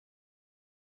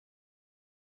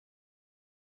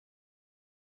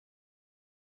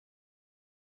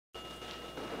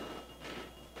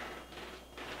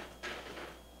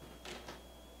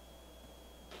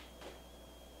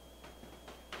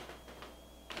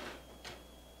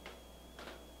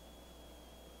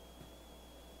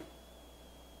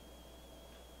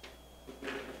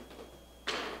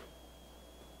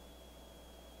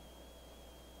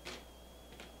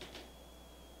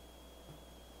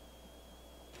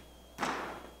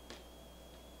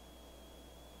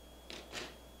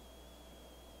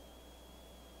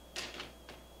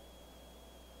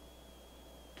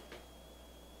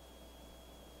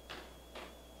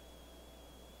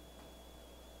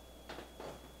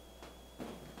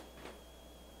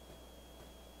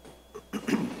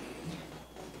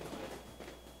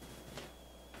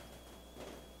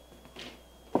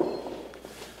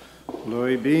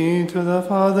Glory be to the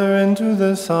Father, and to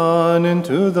the Son, and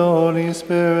to the Holy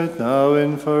Spirit, now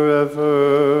and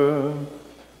forever.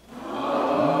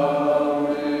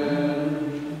 Amen.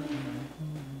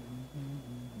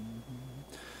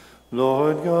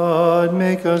 Lord God,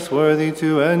 make us worthy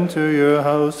to enter your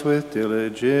house with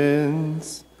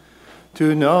diligence,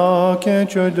 to knock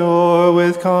at your door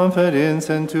with confidence,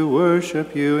 and to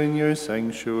worship you in your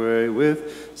sanctuary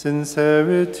with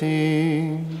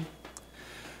sincerity.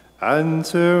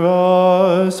 Answer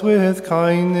us with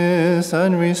kindness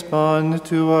and respond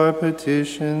to our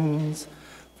petitions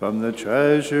from the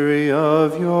treasury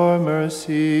of your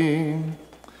mercy.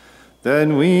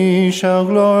 Then we shall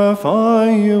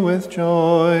glorify you with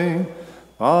joy,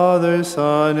 Father,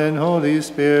 Son, and Holy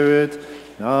Spirit,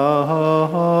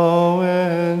 now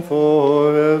and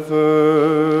forever.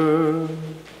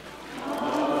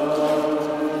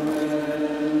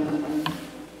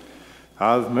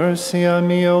 Have mercy on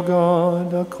me, O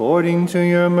God, according to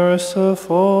your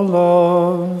merciful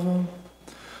love.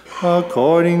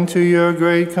 According to your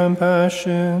great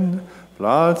compassion,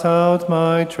 blot out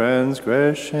my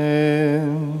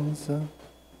transgressions.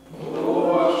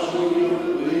 Wash me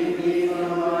completely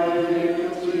from my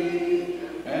iniquity,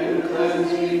 and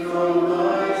cleanse me from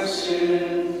my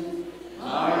sin.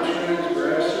 My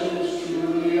transgressions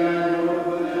truly I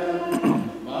know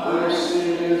them. My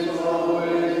sin is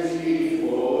always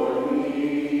before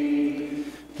me.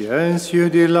 Yes, you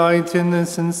delight in the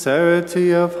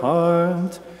sincerity of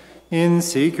heart. In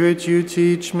secret you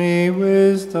teach me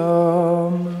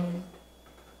wisdom.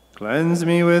 Cleanse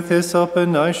me with hyssop,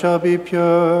 and I shall be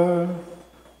pure.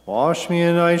 Wash me,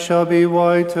 and I shall be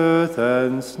whiter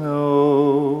than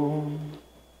snow.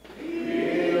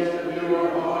 Create a pure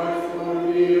heart for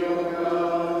me, O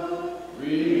God.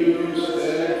 Renew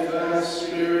steadfast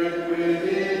spirit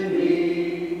within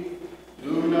me.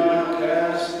 Do not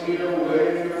cast me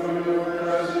away from your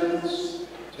presence.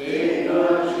 Take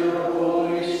not your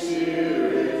Holy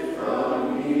Spirit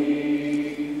from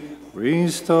me.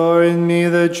 Restore in me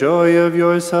the joy of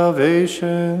your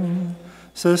salvation.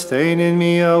 Sustain in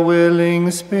me a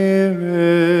willing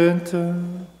spirit.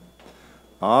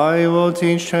 I will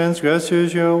teach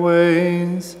transgressors your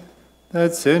ways,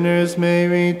 that sinners may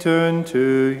return to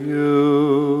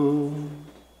you.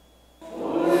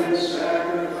 For in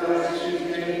sacrifice you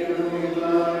take no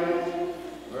delight,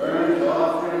 burnt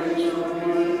offerings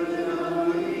from wood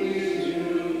that please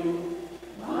you.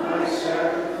 My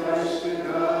sacrifice to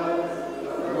God, a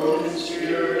broken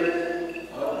spirit,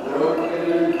 a broken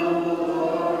and humble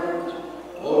heart,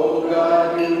 O God,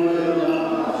 you will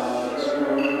not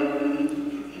turn.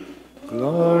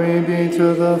 Glory be to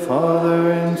the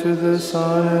Father, and to the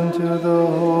Son, and to the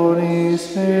Holy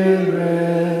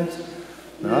Spirit,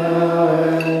 now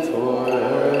and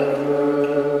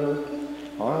forever.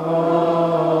 Amen.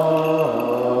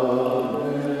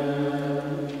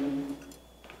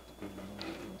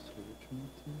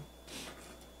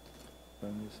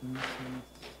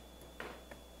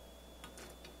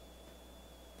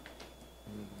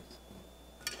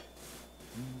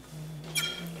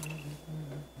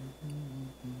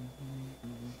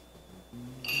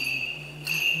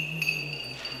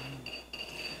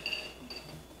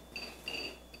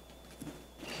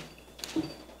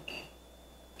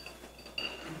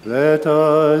 Let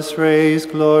us raise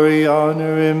glory,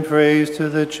 honor, and praise to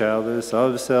the chalice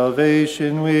of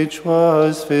salvation which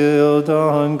was filled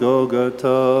on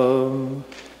Golgotha.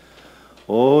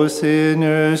 O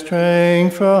sinners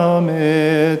drank from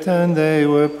it, and they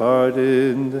were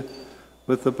pardoned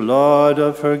with the blood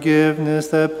of forgiveness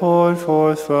that poured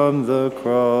forth from the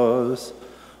cross.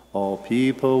 All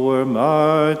people were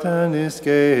marked and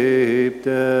escaped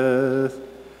death.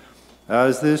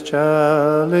 As this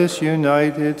chalice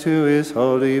united to his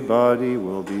holy body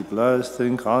will be blessed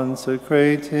and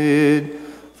consecrated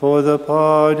for the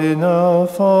pardon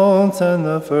of faults and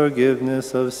the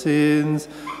forgiveness of sins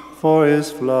for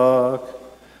his flock,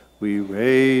 we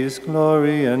raise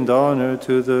glory and honor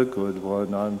to the Good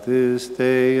One on this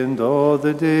day and all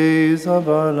the days of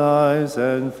our lives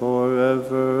and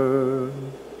forever.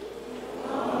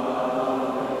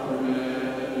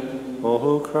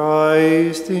 O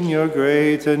Christ, in your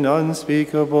great and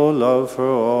unspeakable love for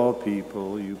all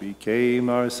people, you became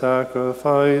our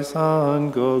sacrifice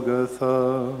on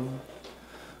Golgotha.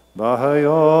 By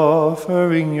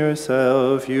offering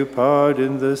yourself, you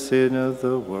pardoned the sin of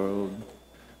the world.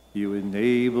 You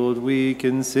enabled weak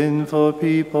and sinful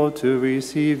people to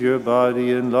receive your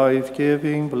body and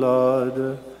life-giving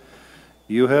blood.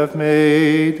 You have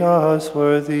made us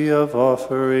worthy of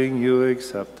offering you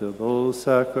acceptable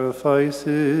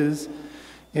sacrifices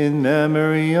in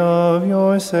memory of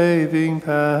your saving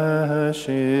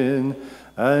passion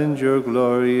and your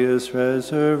glorious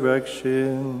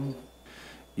resurrection.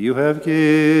 You have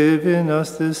given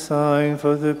us this sign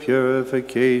for the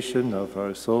purification of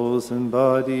our souls and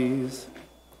bodies.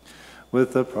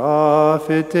 With the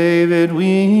prophet David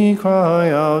we cry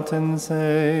out and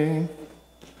say,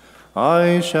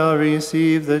 I shall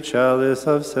receive the chalice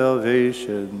of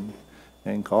salvation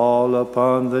and call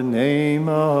upon the name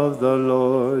of the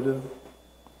Lord.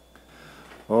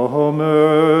 O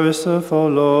merciful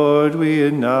Lord,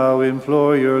 we now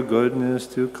implore your goodness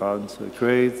to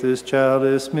consecrate this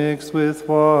chalice mixed with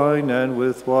wine and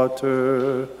with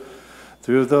water,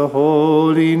 through the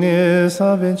holiness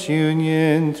of its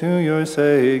union to your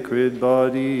sacred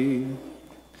body.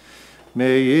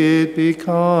 May it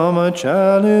become a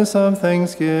chalice of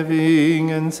thanksgiving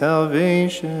and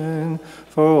salvation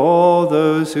for all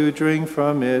those who drink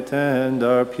from it and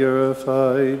are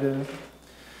purified.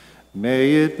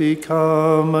 May it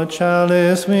become a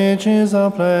chalice which is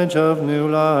a pledge of new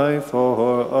life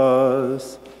for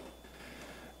us.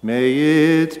 May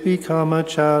it become a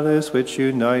chalice which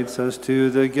unites us to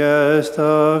the guest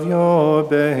of your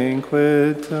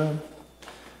banquet.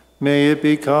 May it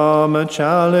become a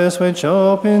chalice which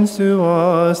opens to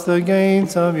us the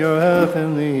gates of your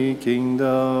heavenly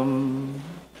kingdom.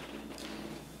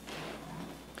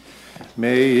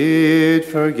 May it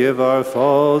forgive our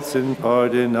faults and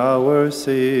pardon our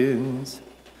sins.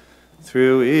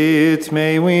 Through it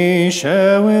may we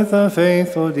share with the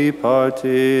faithful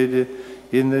departed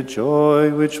in the joy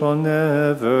which will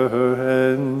never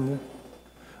end.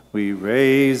 We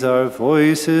raise our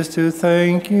voices to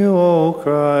thank you, O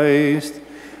Christ,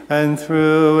 and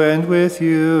through and with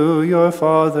you, your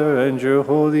Father and your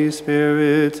Holy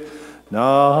Spirit,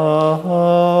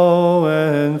 now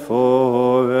and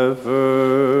forever.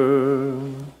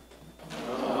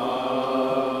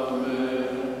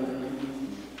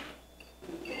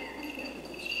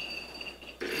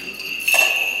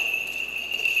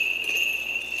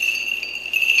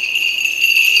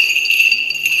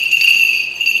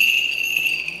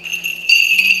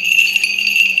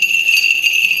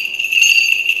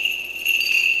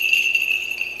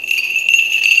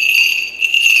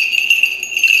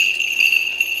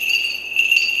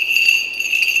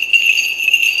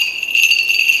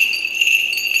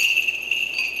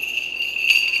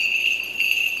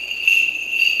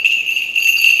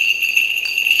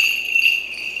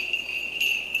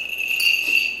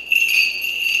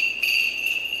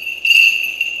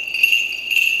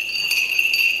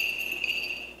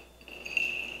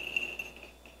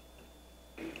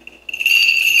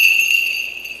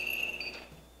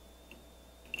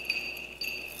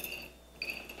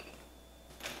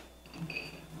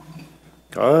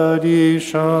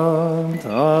 Kadishat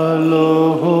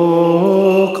Alohu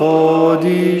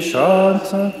Kadishat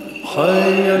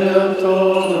Chayel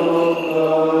Toro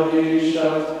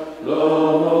Kadishat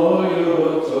Lo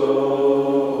Yuto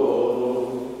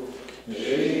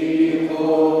Shiho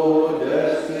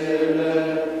Destile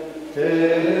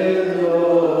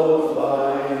Telo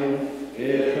Fine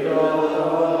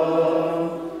Ibrahim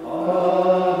Amen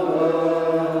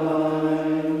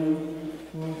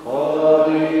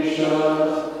Kadishat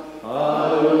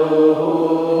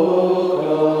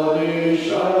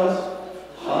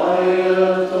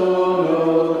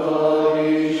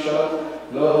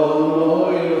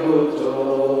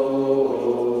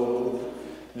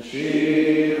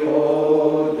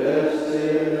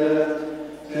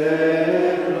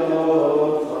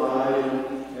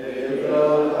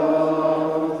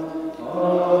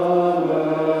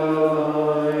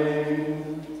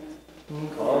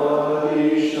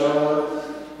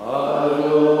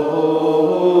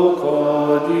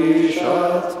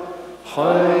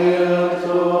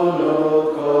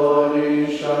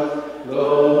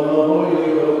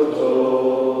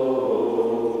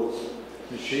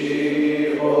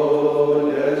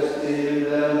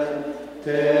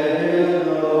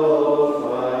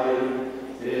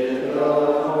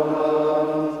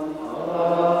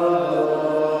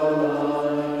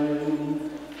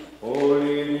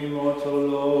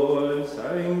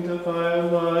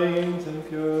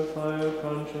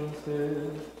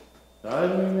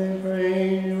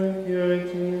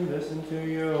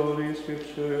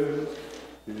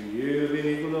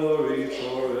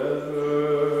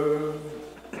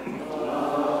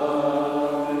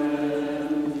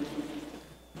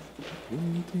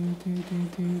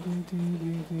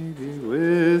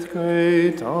With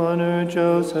great honor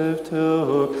Joseph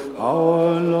took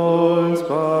our Lord's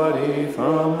body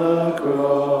from the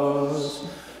cross.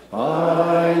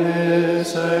 By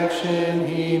this action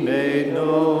he made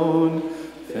known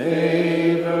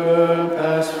favor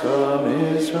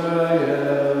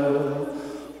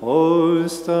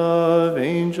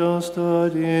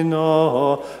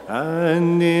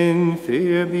and in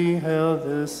fear beheld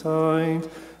the sight.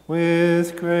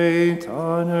 With great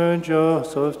honor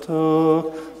Joseph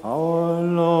took our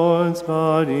Lord's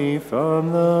body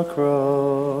from the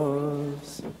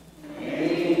cross.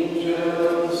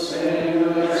 Angels sang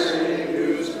our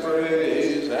Savior's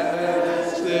praise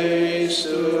as they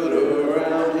stood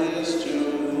around his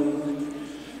tomb.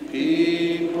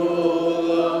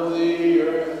 People of the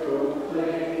earth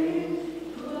proclaim,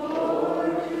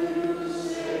 Lord, you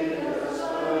saved us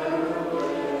by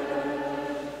your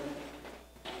death.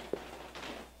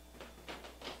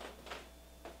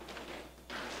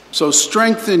 So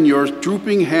strengthen your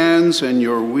drooping hands and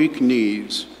your weak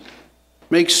knees.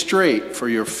 Make straight for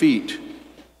your feet,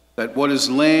 that what is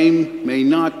lame may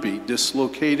not be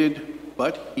dislocated,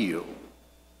 but healed.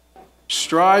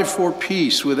 Strive for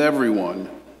peace with everyone,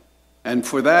 and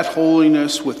for that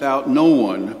holiness without no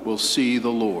one will see the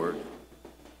Lord.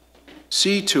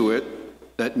 See to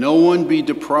it that no one be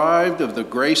deprived of the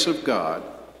grace of God,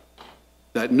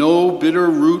 that no bitter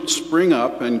roots spring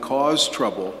up and cause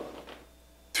trouble,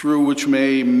 through which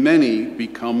may many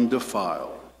become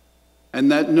defiled, and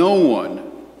that no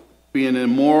one be an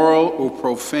immoral or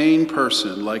profane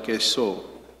person like Esau,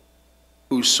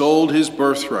 who sold his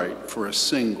birthright for a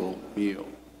single meal.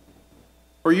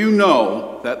 For you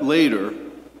know that later,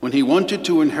 when he wanted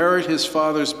to inherit his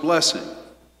father's blessing,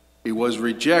 he was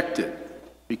rejected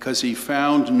because he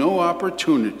found no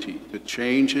opportunity to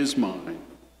change his mind,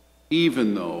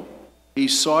 even though he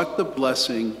sought the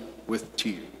blessing with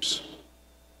tears.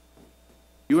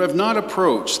 You have not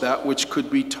approached that which could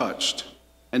be touched,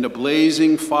 and a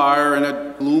blazing fire and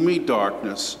a gloomy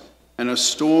darkness, and a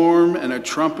storm and a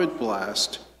trumpet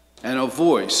blast, and a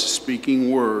voice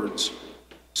speaking words,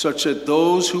 such that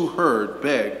those who heard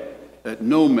begged that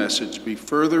no message be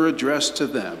further addressed to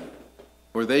them,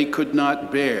 for they could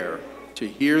not bear to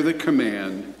hear the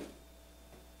command,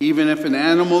 even if an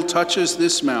animal touches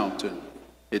this mountain,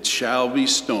 it shall be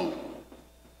stoned.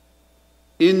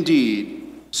 Indeed,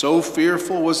 so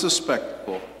fearful was the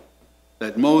spectacle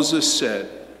that Moses said,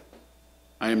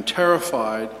 I am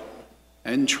terrified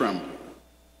and tremble.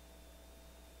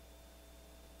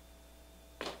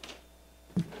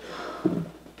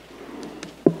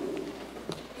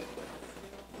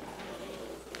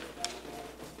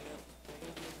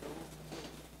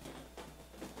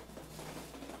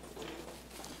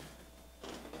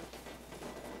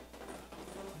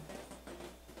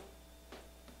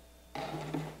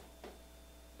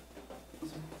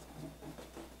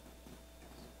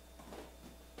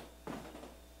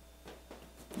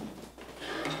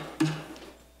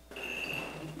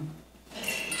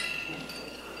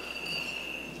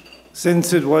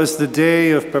 Since it was the day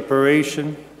of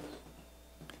preparation,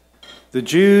 the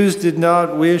Jews did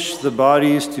not wish the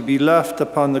bodies to be left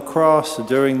upon the cross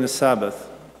during the Sabbath,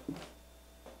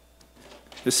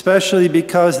 especially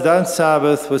because that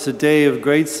Sabbath was a day of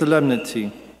great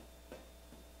solemnity.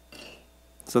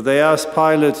 So they asked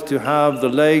Pilate to have the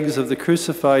legs of the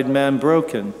crucified man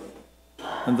broken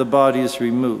and the bodies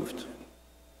removed.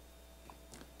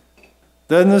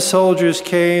 Then the soldiers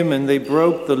came and they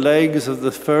broke the legs of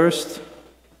the first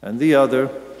and the other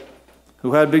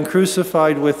who had been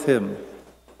crucified with him.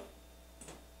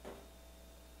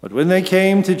 But when they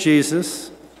came to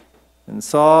Jesus and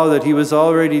saw that he was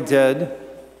already dead,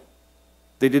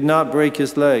 they did not break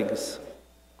his legs.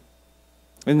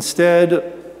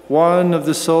 Instead, one of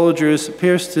the soldiers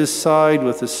pierced his side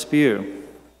with a spear,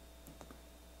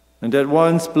 and at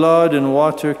once blood and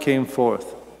water came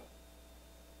forth.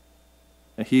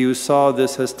 And he who saw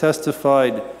this has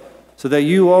testified, so that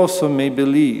you also may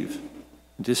believe.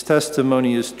 And his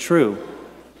testimony is true,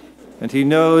 and he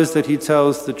knows that he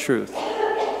tells the truth.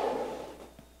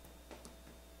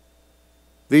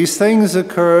 These things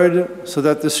occurred so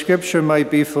that the scripture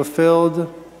might be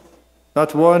fulfilled,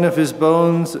 not one of his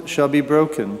bones shall be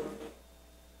broken.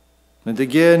 And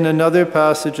again, another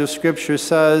passage of scripture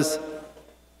says,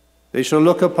 they shall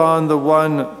look upon the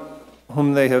one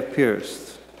whom they have pierced.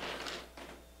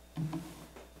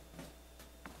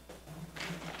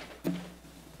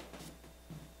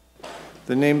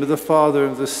 In the name of the Father,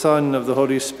 of the Son, of the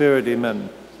Holy Spirit, amen.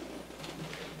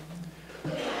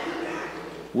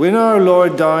 When our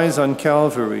Lord dies on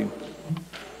Calvary,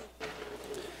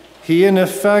 he in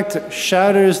effect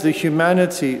shatters the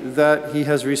humanity that he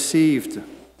has received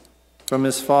from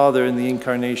his Father in the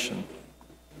Incarnation.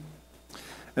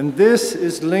 And this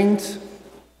is linked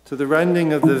to the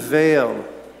rending of the veil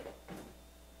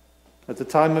at the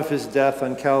time of his death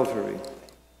on Calvary.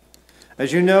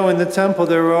 As you know, in the temple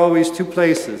there were always two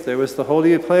places. There was the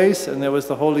holy place and there was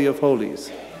the Holy of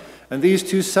Holies. And these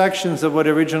two sections of what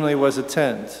originally was a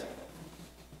tent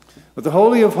But the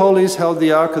Holy of Holies held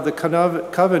the Ark of the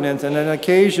Covenant, and on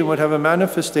occasion would have a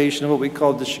manifestation of what we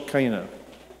call the Shekinah,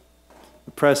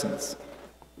 the presence.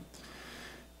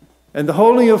 And the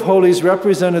Holy of Holies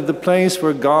represented the place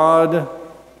where God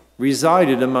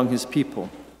resided among his people.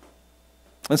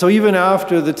 And so even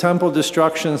after the temple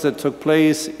destructions that took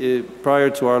place prior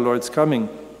to our Lord's coming,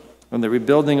 and the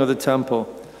rebuilding of the temple,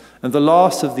 and the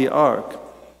loss of the ark,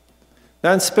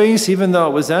 that space, even though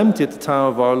it was empty at the time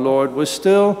of our Lord, was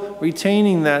still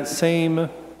retaining that same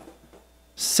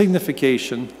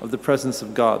signification of the presence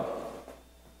of God.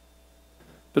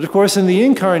 But of course, in the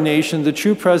incarnation, the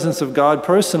true presence of God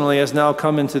personally has now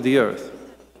come into the earth.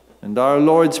 And our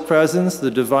Lord's presence,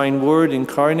 the divine Word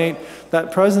incarnate,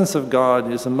 that presence of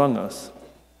God is among us.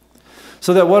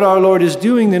 So that what our Lord is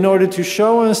doing in order to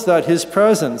show us that his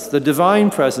presence, the divine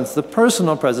presence, the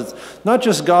personal presence, not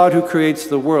just God who creates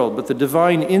the world, but the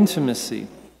divine intimacy,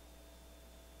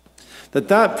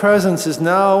 that presence is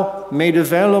now made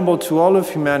available to all of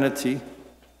humanity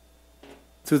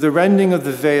through the rending of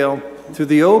the veil, through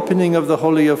the opening of the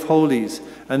Holy of Holies,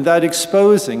 and that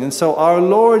exposing. And so our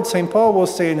Lord, St. Paul will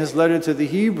say in his letter to the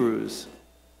Hebrews,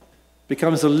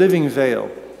 becomes a living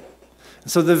veil.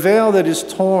 So the veil that is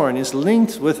torn is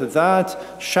linked with that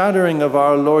shattering of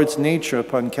our Lord's nature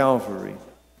upon Calvary,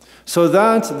 so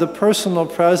that the personal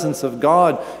presence of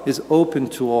God is open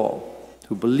to all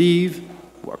who believe,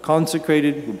 who are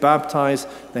consecrated, who baptize.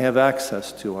 They have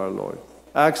access to our Lord,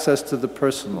 access to the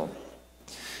personal.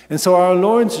 And so our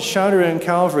Lord's shattering on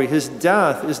Calvary, his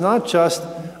death, is not just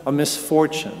a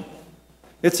misfortune.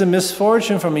 It's a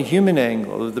misfortune from a human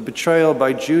angle of the betrayal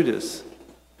by Judas,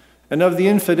 and of the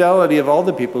infidelity of all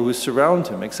the people who surround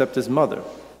him, except his mother.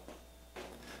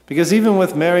 Because even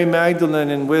with Mary Magdalene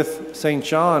and with St.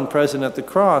 John present at the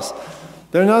cross,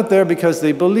 they're not there because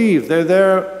they believe. They're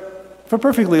there for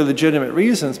perfectly legitimate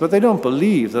reasons, but they don't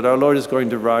believe that our Lord is going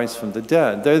to rise from the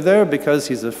dead. They're there because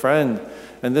he's a friend,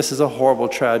 and this is a horrible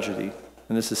tragedy,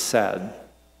 and this is sad.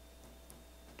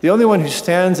 The only one who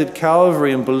stands at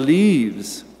Calvary and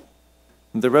believes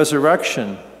in the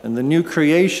resurrection and the new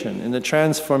creation and the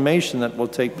transformation that will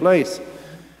take place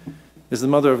is the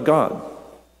Mother of God.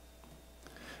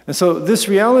 And so this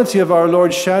reality of our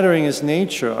Lord shattering his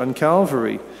nature on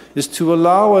Calvary is to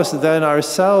allow us then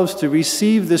ourselves to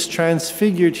receive this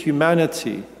transfigured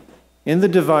humanity in the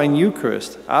divine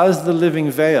Eucharist as the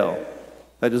living veil.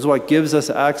 That is what gives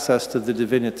us access to the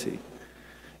divinity.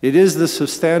 It is the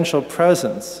substantial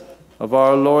presence of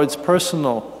our Lord's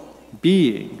personal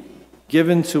being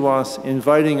given to us,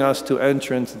 inviting us to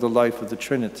enter into the life of the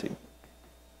Trinity.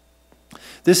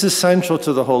 This is central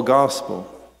to the whole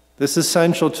gospel. This is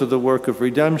central to the work of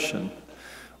redemption,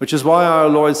 which is why our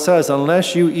Lord says,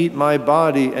 unless you eat my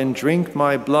body and drink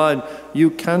my blood,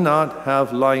 you cannot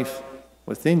have life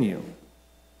within you.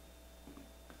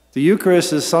 The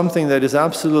Eucharist is something that is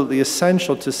absolutely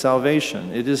essential to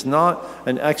salvation. It is not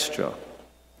an extra.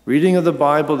 Reading of the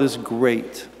Bible is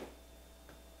great,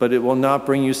 but it will not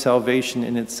bring you salvation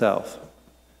in itself.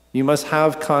 You must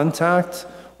have contact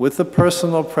with the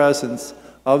personal presence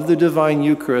of the divine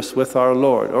Eucharist with our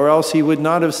Lord, or else he would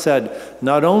not have said,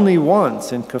 not only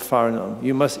once in Capharnaum,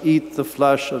 you must eat the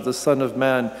flesh of the Son of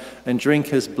Man and drink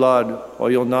his blood,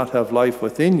 or you'll not have life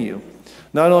within you.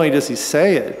 Not only does he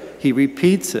say it, he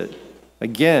repeats it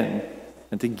again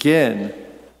and again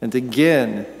and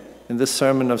again in the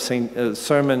sermon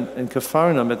in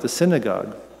Capharnaum at the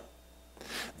synagogue.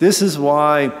 This is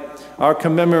why our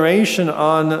commemoration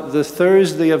on the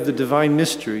Thursday of the Divine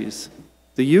Mysteries,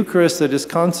 the Eucharist that is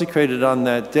consecrated on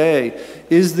that day,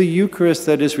 is the Eucharist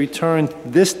that is returned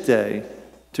this day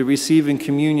to receiving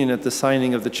communion at the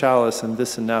signing of the chalice and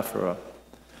this anaphora.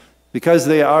 Because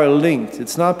they are linked.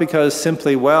 It's not because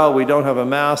simply, well, we don't have a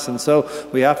Mass and so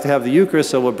we have to have the Eucharist,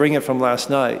 so we'll bring it from last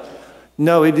night.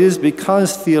 No, it is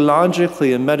because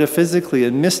theologically and metaphysically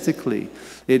and mystically,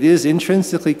 it is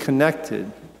intrinsically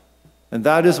connected. And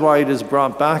that is why it is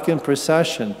brought back in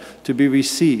procession to be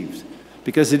received.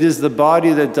 Because it is the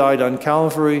body that died on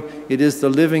Calvary, it is the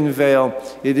living veil,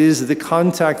 it is the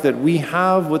contact that we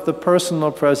have with the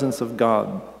personal presence of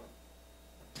God.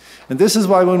 And this is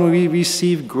why when we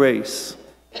receive grace,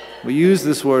 we use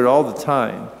this word all the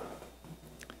time.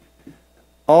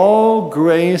 All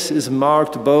grace is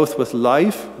marked both with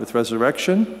life, with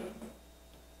resurrection,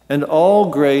 and all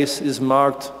grace is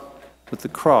marked with the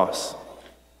cross.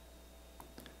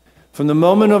 From the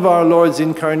moment of our Lord's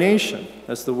incarnation,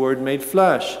 as the Word made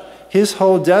flesh, his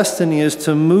whole destiny is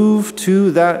to move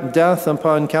to that death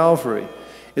upon Calvary.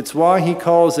 It's why he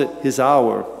calls it his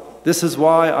hour. This is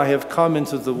why I have come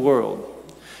into the world.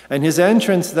 And his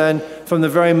entrance then, from the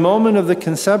very moment of the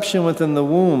conception within the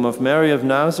womb of Mary of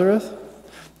Nazareth,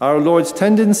 our Lord's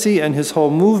tendency and his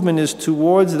whole movement is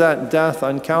towards that death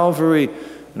on Calvary,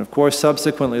 and of course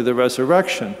subsequently the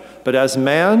resurrection. But as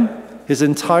man, his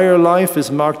entire life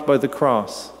is marked by the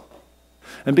cross.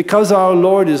 And because our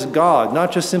Lord is God,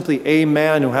 not just simply a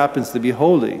man who happens to be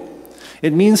holy,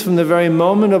 it means from the very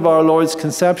moment of our Lord's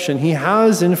conception, he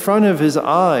has in front of his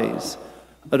eyes,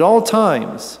 at all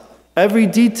times, every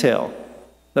detail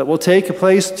that will take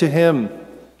place to him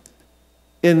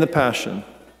in the Passion.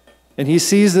 And he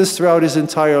sees this throughout his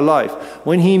entire life.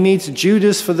 When he meets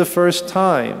Judas for the first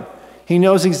time, he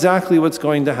knows exactly what's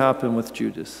going to happen with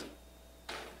Judas.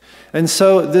 And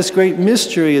so this great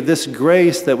mystery, this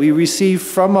grace that we receive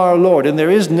from our Lord, and there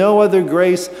is no other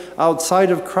grace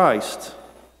outside of Christ.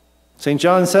 St.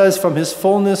 John says, from his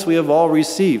fullness we have all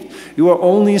received. You are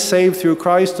only saved through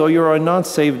Christ, or you are not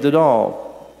saved at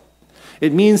all.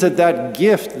 It means that that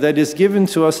gift that is given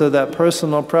to us of that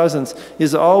personal presence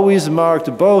is always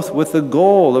marked both with the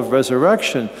goal of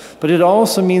resurrection, but it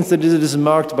also means that it is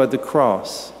marked by the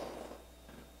cross.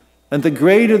 And the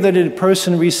greater that a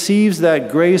person receives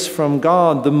that grace from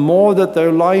God, the more that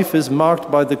their life is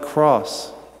marked by the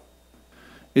cross.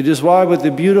 It is why with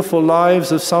the beautiful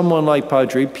lives of someone like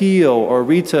Padre Pio or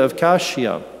Rita of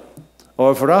Cascia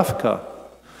or Vravka,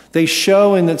 they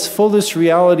show in its fullest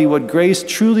reality what grace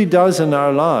truly does in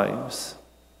our lives.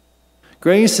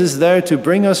 Grace is there to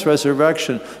bring us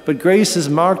resurrection, but grace is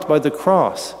marked by the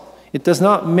cross. It does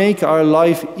not make our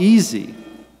life easy.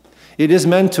 It is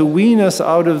meant to wean us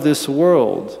out of this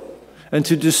world and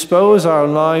to dispose our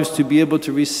lives to be able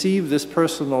to receive this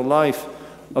personal life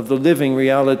of the living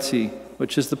reality,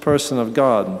 which is the person of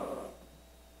God.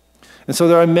 And so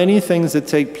there are many things that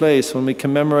take place when we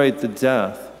commemorate the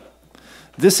death.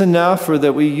 This anaphora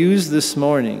that we use this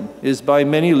morning is by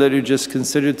many liturgists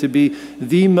considered to be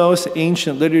the most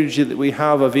ancient liturgy that we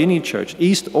have of any church,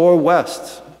 east or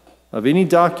west, of any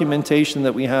documentation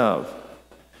that we have.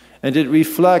 And it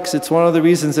reflects, it's one of the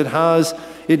reasons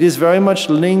it is very much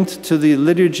linked to the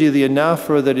liturgy, the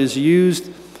anaphora that is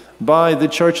used by the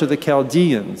Church of the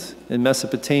Chaldeans in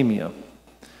Mesopotamia.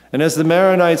 And as the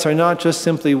Maronites are not just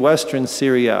simply Western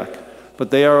Syriac, but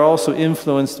they are also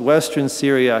influenced Western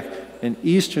Syriac and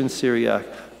Eastern Syriac,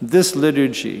 this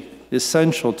liturgy is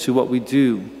central to what we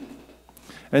do.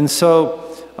 And so,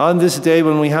 on this day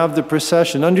when we have the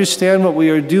procession, understand what we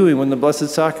are doing when the Blessed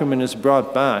Sacrament is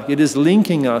brought back. It is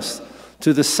linking us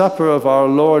to the supper of our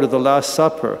Lord, of the Last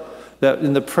Supper, that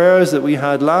in the prayers that we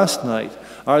had last night,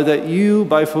 are that you,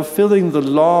 by fulfilling the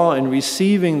law and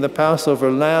receiving the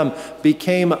Passover lamb,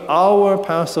 became our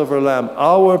Passover lamb,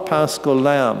 our Paschal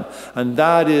lamb. And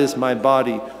that is my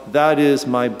body, that is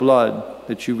my blood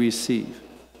that you receive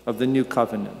of the new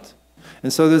covenant.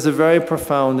 And so there's a very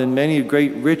profound and many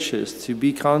great riches to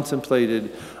be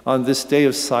contemplated on this day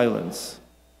of silence.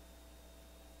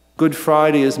 Good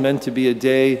Friday is meant to be a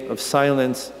day of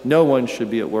silence. No one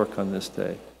should be at work on this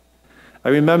day. I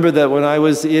remember that when I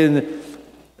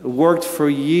worked for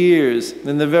years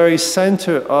in the very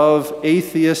center of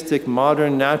atheistic,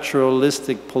 modern,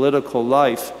 naturalistic political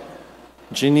life,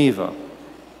 Geneva.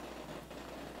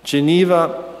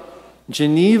 Geneva,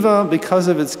 because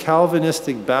of its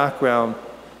Calvinistic background,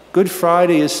 Good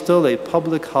Friday is still a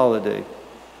public holiday.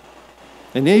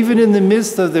 And even in the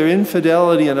midst of their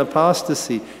infidelity and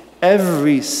apostasy,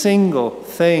 every single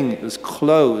thing is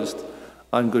closed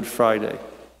on Good Friday.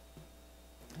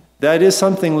 That is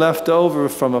something left over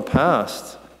from a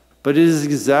past, but it is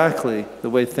exactly the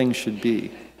way things should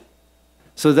be.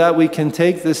 So that we can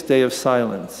take this day of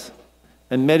silence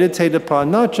and meditate upon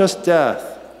not just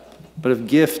death, but of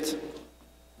gift.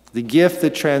 The gift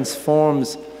that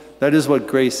transforms, that is what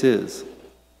grace is.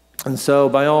 And so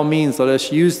by all means, let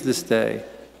us use this day.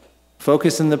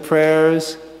 Focus in the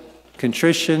prayers,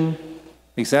 contrition,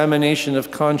 examination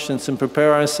of conscience, and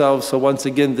prepare ourselves so once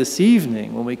again this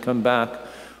evening when we come back,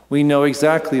 we know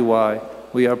exactly why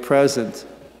we are present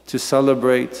to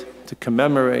celebrate, to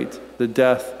commemorate the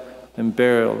death and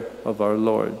burial of our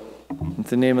Lord. In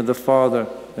the name of the Father,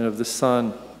 and of the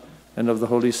Son, and of the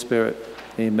Holy Spirit.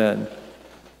 Amen.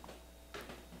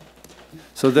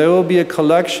 So there will be a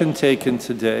collection taken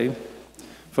today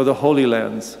for the Holy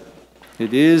Lands.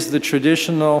 It is the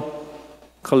traditional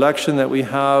collection that we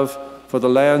have for the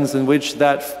lands in which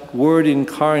that word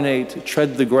incarnate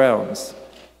tread the grounds.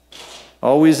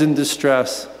 Always in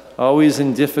distress, always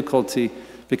in difficulty,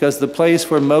 because the place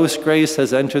where most grace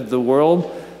has entered the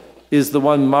world is the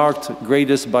one marked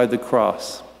greatest by the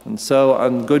cross. And so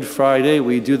on Good Friday,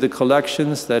 we do the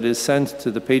collections that is sent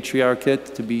to the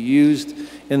Patriarchate to be used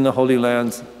in the Holy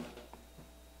Lands.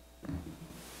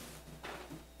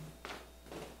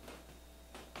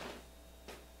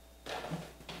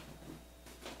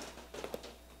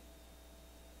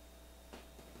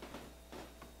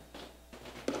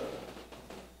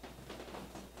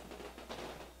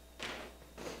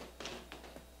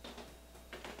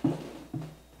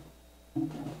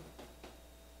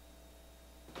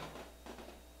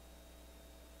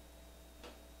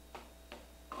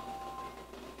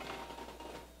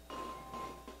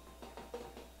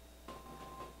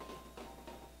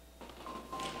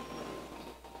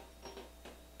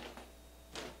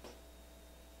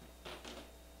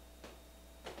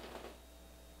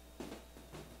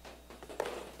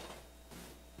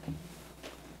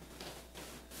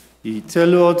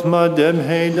 Itelot madem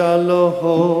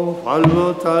heidaloho,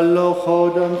 alvot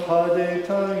alochodam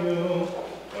hadetayu,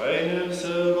 Einem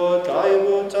sugot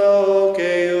aibuta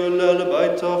keulal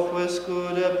baitoch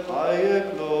veskude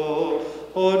payeklo,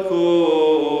 od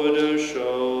kude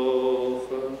shof.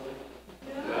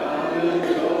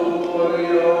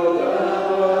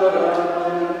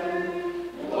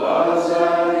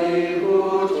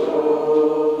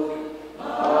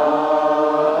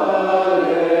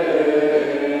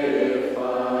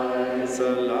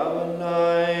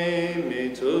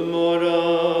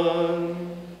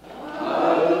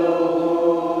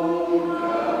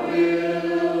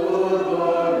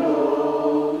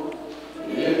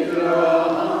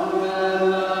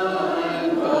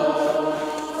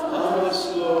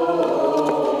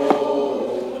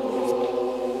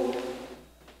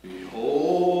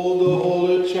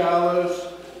 Chalice,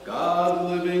 God's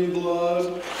living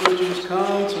blood, which is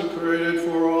consecrated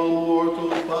for all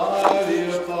mortals by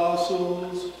the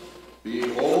apostles.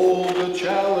 Behold the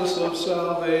chalice of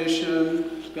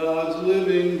salvation, God's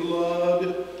living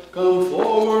blood. Come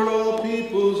forward, all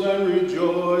peoples, and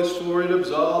rejoice, for it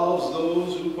absolves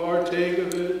those who partake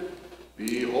of it.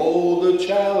 Behold the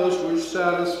chalice which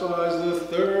satisfies the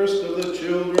thirst of the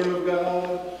children of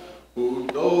God.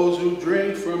 Those who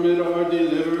drink from it are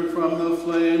delivered from the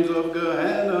flames of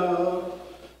Gehenna.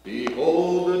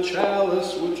 Behold the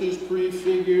chalice which is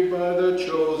prefigured by the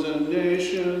chosen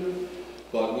nation.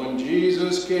 But when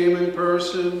Jesus came in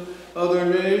person, other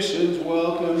nations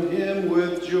welcomed him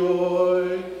with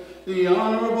joy. The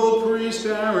honorable priest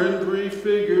Aaron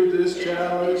prefigured this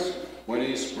chalice when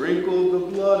he sprinkled the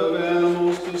blood of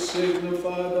animals to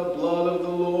signify the blood of the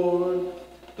Lord.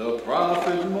 The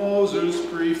prophet Moses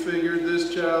prefigured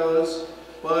this chalice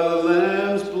by the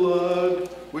lamb's blood,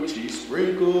 which he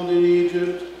sprinkled in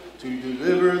Egypt to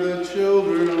deliver the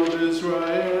children of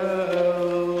Israel.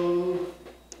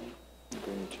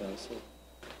 Bring the chalice up.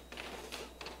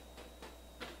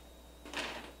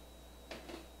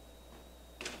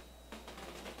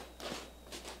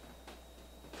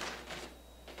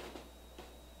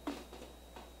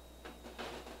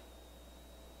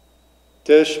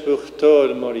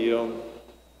 Teshbuchtol Mariam.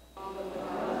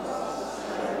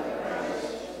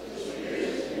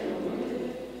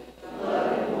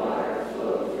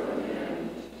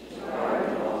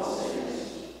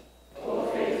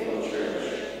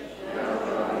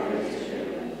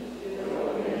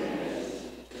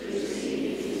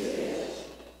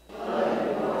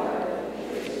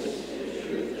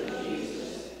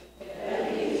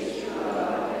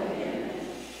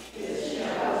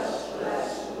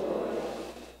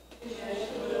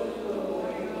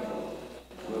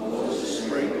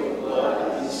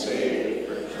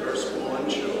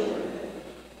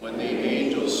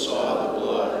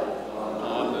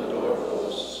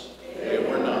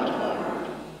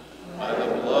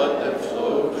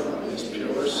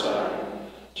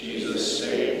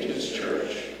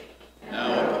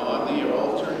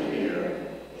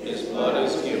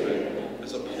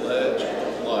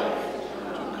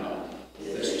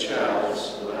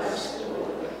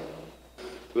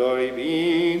 Glory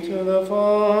be to the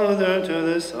Father, to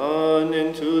the Son,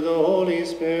 and to the Holy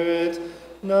Spirit,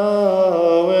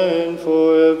 now and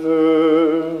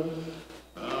forever.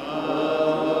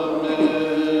 Amen.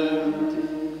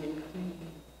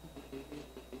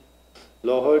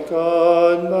 Lord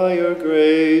God, by your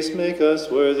grace, make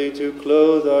us worthy to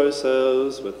clothe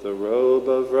ourselves with the robe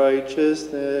of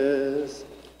righteousness.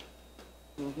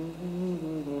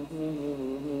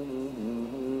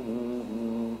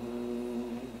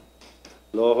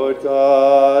 Lord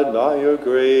God, by your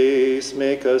grace,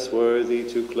 make us worthy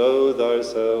to clothe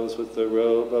ourselves with the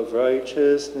robe of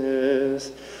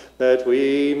righteousness, that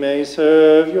we may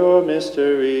serve your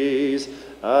mysteries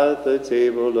at the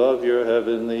table of your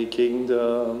heavenly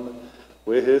kingdom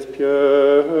with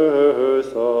pure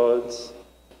thoughts.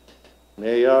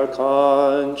 May our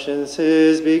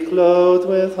consciences be clothed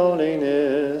with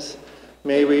holiness.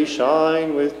 May we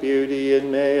shine with beauty,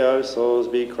 and may our souls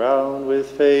be crowned with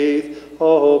faith,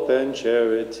 hope, and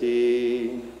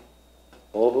charity.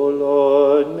 O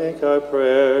Lord, make our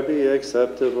prayer be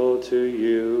acceptable to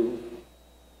you.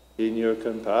 In your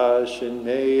compassion,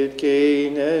 may it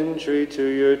gain entry to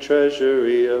your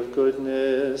treasury of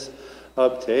goodness.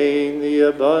 Obtain the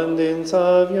abundance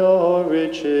of your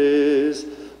riches,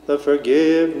 the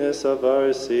forgiveness of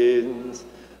our sins,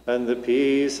 and the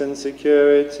peace and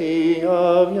security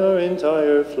of your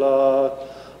entire flock,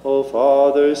 O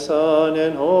Father, Son,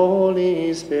 and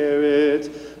Holy Spirit,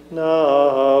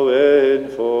 now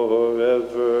and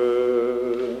forever.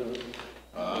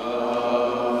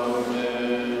 Amen.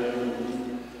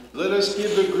 Let us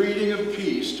give the greeting of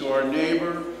peace to our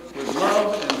neighbor with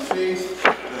love and faith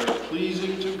that are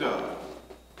pleasing to God.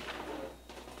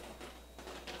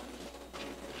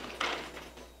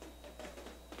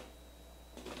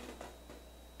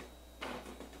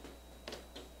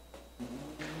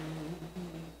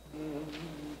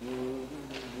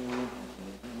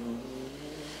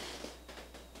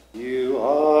 You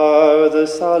are the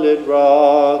solid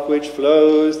rock which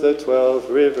flows the 12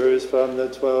 rivers from the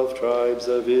 12 tribes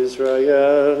of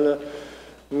Israel.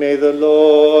 May the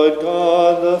Lord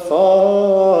God the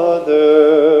Father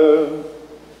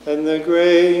and the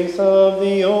grace of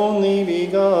the only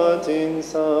begotten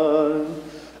Son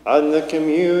and the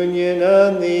communion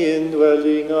and the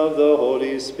indwelling of the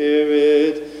Holy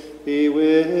Spirit be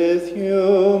with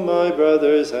you, my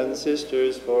brothers and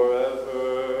sisters, forever.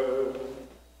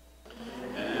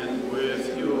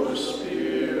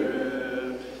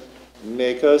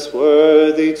 Make us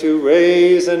worthy to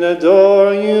raise and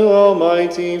adore you,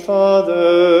 Almighty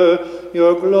Father,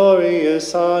 your glorious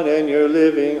Son, and your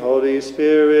living Holy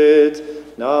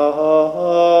Spirit,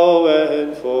 now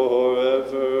and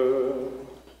forever.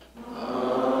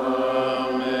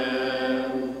 Amen.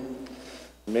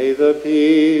 May the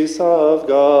peace of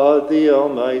God, the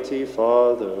Almighty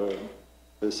Father,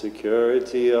 the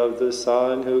security of the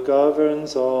Son who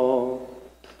governs all,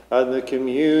 and the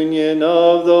communion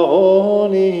of the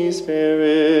Holy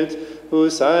Spirit, who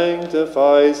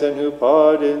sanctifies and who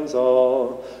pardons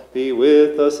all, be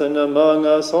with us and among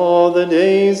us all the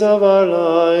days of our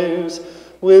lives,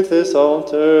 with this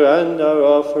altar and our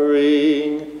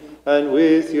offering, and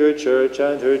with your church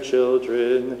and her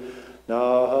children,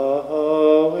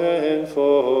 now and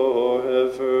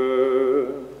forever.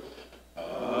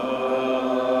 Amen.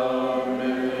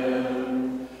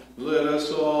 Let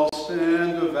us all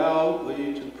stand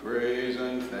devoutly to praise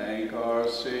and thank our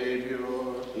Savior.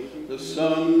 The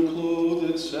sun clothed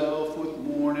itself with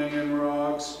mourning and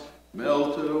rocks,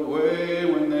 melted away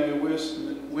when they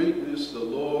witnessed the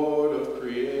Lord of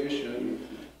creation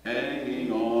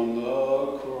hanging on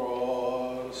the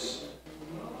cross.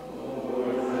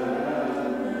 Lord,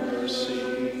 have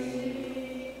mercy.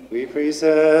 We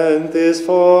present this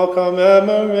for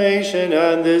commemoration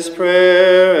and this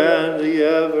prayer and the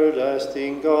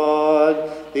everlasting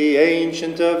God, the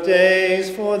Ancient of Days,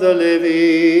 for the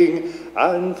living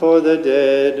and for the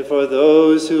dead, for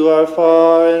those who are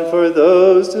far and for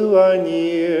those who are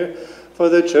near, for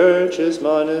the churches,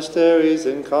 monasteries,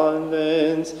 and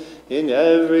convents in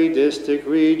every district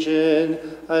region,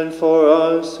 and for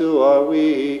us who are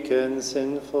weak and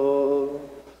sinful.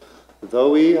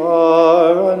 Though we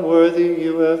are unworthy,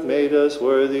 you have made us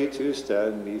worthy to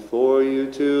stand before you,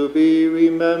 to be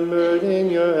remembered in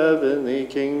your heavenly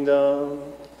kingdom.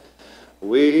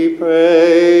 We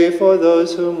pray for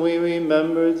those whom we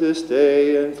remember this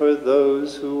day and for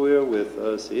those who were with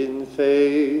us in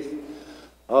faith,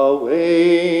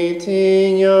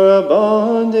 awaiting your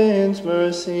abundant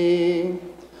mercy.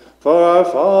 For our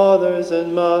fathers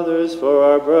and mothers, for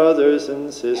our brothers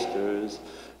and sisters,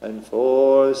 and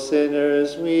for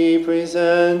sinners we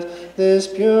present this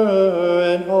pure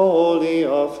and holy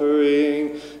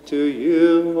offering to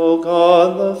you, O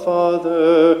God the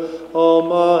Father,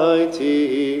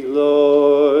 Almighty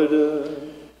Lord.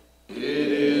 It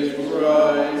is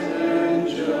right and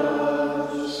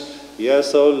just.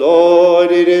 Yes, O Lord,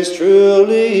 it is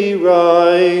truly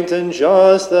right and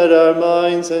just that our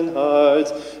minds and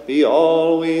hearts be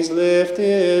always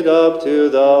lifted up to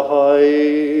the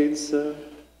heights.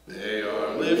 They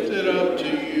are lifted up to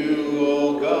you,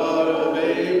 O God of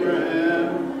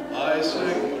Abraham,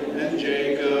 Isaac, and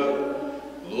Jacob,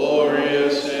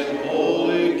 glorious and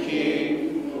holy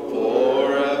King,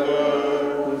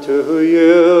 forever. To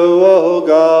you, O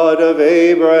God of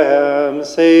Abraham,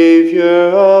 Savior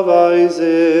of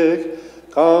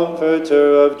Isaac,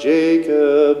 Comforter of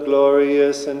Jacob,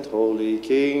 glorious and holy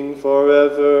King,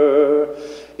 forever.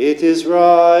 It is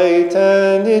right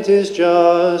and it is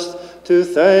just to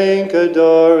thank,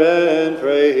 adore, and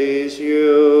praise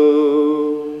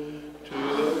you. To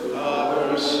the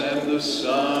Father, send the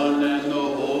Son, and the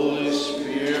Holy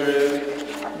Spirit,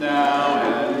 now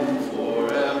and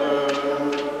forever.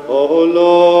 O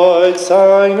Lord,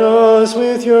 sign us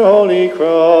with your holy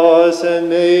cross, and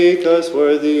make us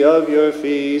worthy of your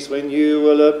feast when you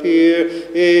will appear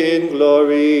in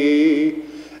glory.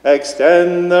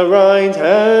 Extend the right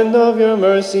hand of your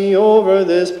mercy over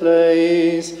this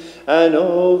place, and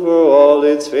over all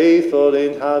its faithful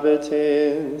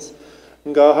inhabitants.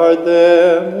 Guard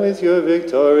them with your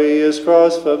victorious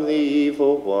cross from the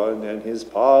evil one and his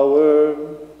power.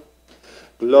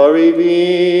 Glory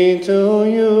be to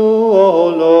you, O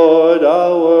Lord,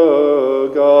 our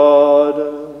God.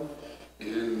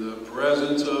 In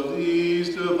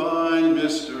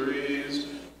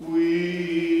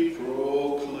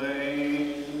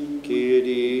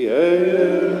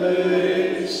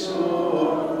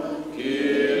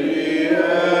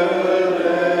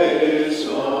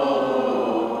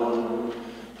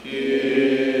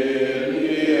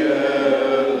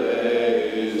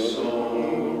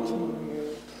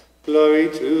Glory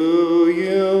to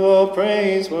you, O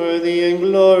praiseworthy and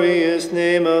glorious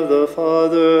name of the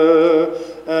Father,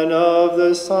 and of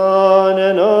the Son,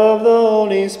 and of the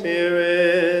Holy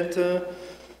Spirit.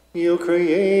 You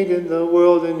created the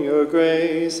world in your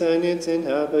grace, and its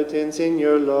inhabitants in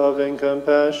your love and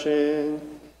compassion.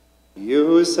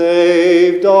 You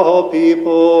saved all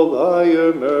people by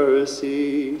your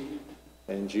mercy,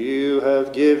 and you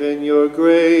have given your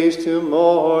grace to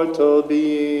mortal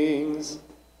beings.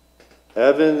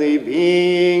 Heavenly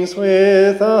beings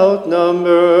without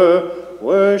number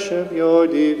worship your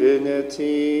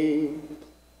divinity.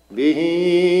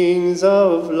 Beings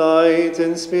of light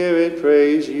and spirit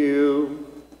praise you.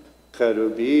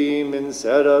 Cherubim and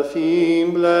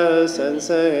seraphim bless and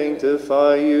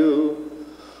sanctify you.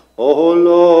 O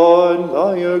Lord,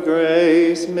 by your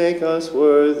grace make us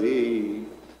worthy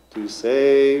to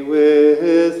say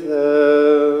with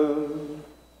them,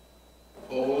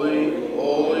 Holy,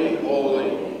 holy,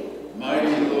 holy,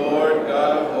 mighty Lord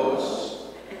God of hosts,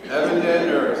 heaven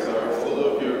and earth are full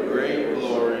of your great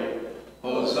glory.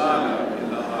 Hosanna in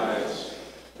the highest.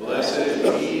 Blessed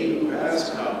is he who has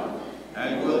come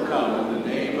and will come in the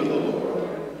name of the Lord.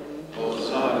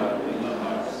 Hosanna in the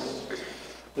highest.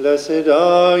 Blessed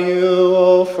are you,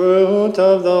 O fruit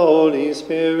of the Holy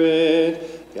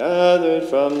Spirit, gathered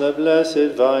from the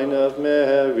blessed vine of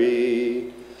Mary,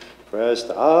 pressed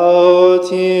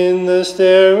out in the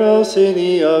sterile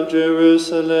city of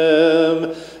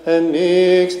Jerusalem, and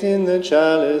mixed in the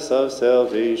chalice of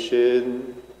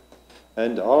salvation,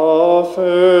 and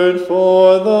offered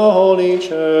for the Holy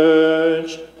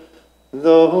Church.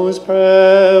 Those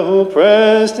who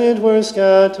pressed it were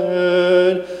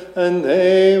scattered, and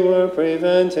they were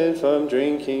prevented from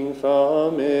drinking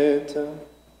from it.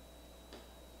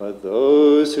 But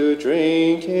those who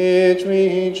drink it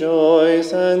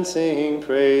rejoice and sing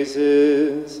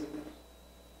praises.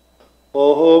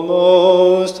 O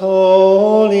most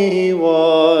holy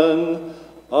one,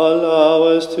 allow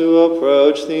us to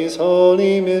approach these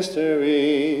holy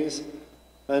mysteries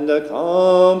and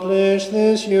accomplish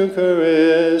this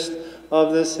Eucharist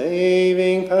of the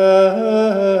saving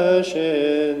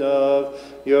passion of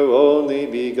your only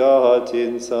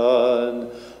begotten Son,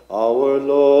 our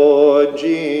Lord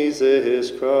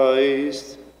Jesus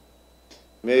Christ.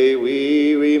 May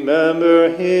we remember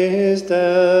his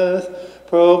death,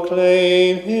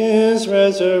 proclaim his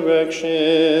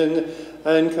resurrection,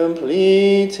 and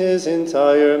complete his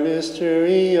entire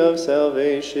mystery of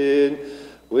salvation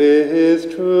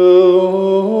with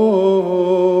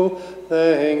true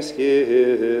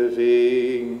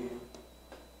thanksgiving.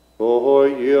 For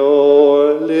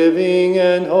your living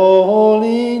and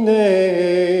holy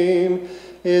name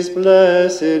is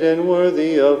blessed and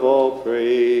worthy of all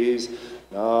praise,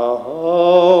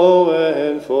 now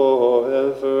and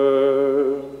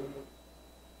forever.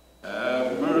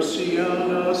 Have mercy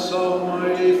on us,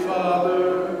 Almighty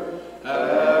Father.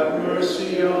 Have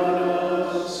mercy on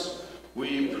us.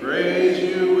 We praise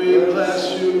you, we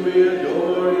bless you, we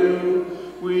adore you,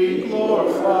 we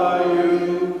glorify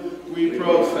you. We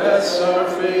profess our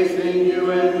faith in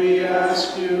you, and we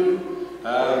ask you,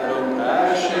 have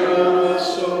compassion on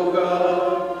us, O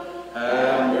God.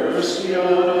 Have mercy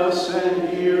on us and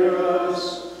hear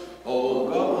us. O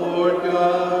God, Lord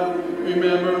God,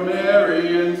 remember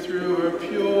Mary, and through her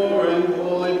pure and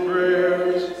holy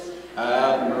prayers,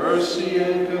 have mercy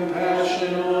and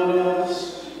compassion on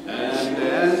us, and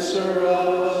answer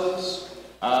us.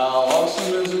 How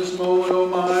awesome is this moment, O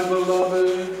my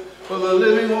beloved, for the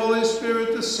living Holy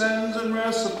Spirit descends and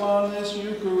rests upon this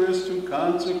Eucharist to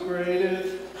consecrate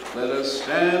it. Let us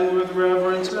stand with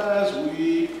reverence as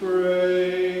we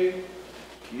pray. O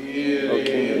King of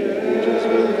the ages,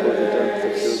 waiting for the death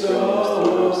of your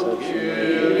goodness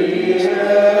through the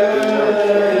reception of the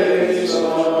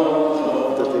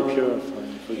that they purify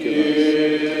and forgive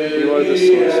us. You are the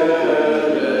source of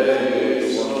glory, the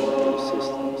wonderful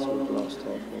assistance who have lost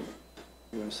all hope.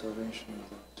 You are salvation of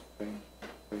those who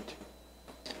pray to you.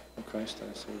 O Christ,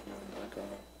 our Savior and our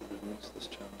God, who have mixed this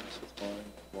chalice with wine and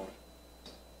water,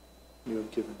 you have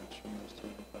given us your most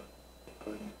holy body,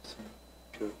 pardon of sin,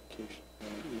 purification of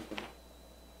all evil,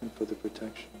 and for the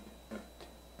protection of humanity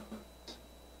and our lives.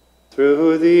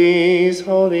 Through these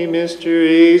holy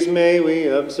mysteries may we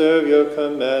observe your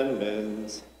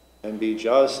commandments and be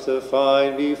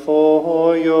justified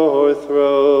before your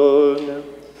throne.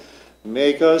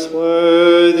 Make us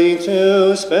worthy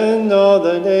to spend all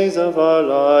the days of our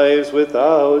lives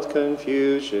without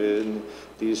confusion,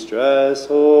 distress,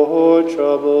 or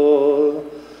trouble.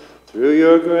 Through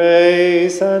your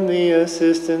grace and the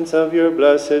assistance of your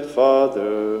blessed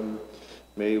Father,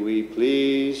 May we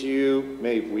please you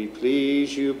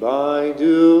by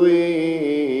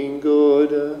doing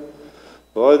good.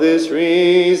 For this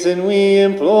reason we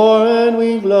implore and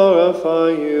we glorify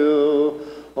you,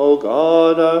 O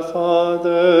God our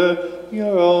Father,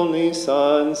 your only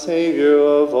Son, Savior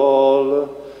of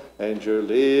all, and your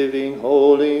living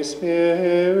Holy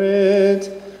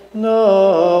Spirit,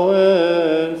 now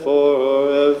and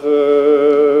forever.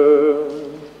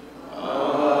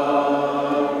 Amen.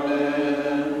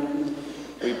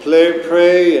 We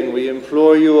pray and we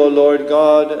implore you, O Lord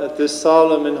God, at this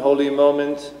solemn and holy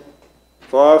moment,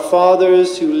 for our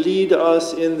fathers who lead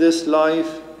us in this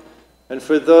life, and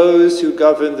for those who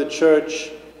govern the Church,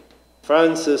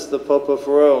 Francis, the Pope of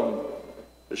Rome,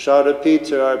 Bishara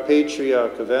Peter, our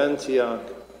Patriarch of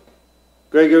Antioch,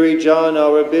 Gregory John,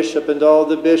 our Bishop, and all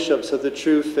the bishops of the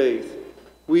true faith,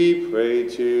 we pray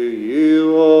to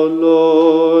you, O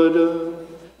Lord.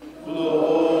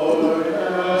 Lord,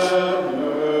 have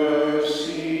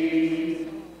mercy.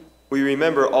 We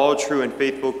remember all true and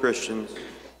faithful Christians,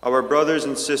 our brothers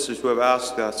and sisters who have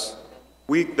asked us,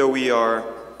 weak though we are,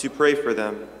 to pray for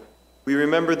them. We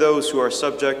remember those who are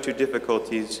subject to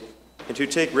difficulties and who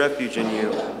take refuge in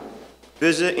you.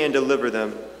 Visit and deliver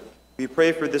them. We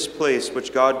pray for this place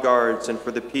which God guards and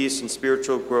for the peace and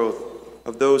spiritual growth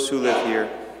of those who live here,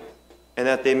 and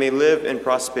that they may live in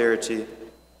prosperity.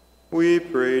 We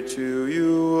pray to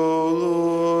you, O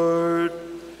Lord.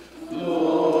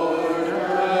 Lord,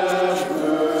 have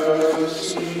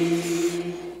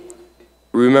mercy.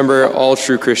 Remember all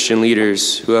true Christian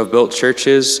leaders who have built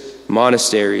churches,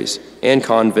 monasteries, and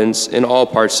convents in all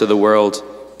parts of the world.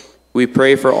 We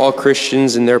pray for all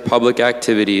Christians in their public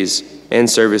activities and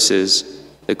services,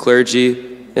 the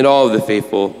clergy, and all of the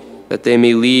faithful, that they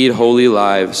may lead holy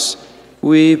lives.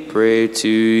 We pray to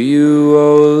you,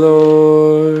 O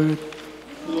Lord.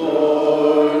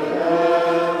 Lord,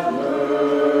 have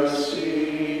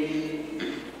mercy.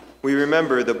 We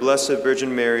remember the Blessed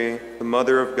Virgin Mary, the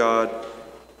Mother of God.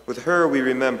 With her we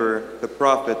remember the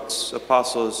prophets,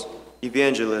 apostles,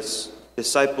 evangelists,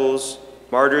 disciples,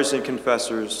 martyrs and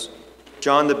confessors,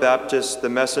 John the Baptist, the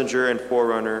messenger and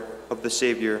forerunner of the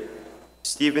Savior,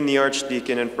 Stephen the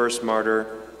archdeacon and first martyr,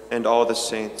 and all the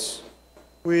saints.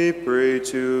 We pray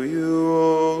to you,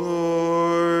 O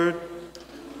Lord.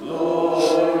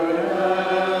 Lord,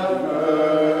 have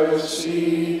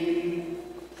mercy.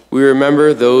 We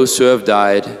remember those who have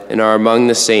died and are among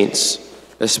the saints,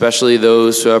 especially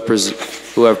those who have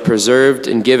preserved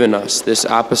and given us this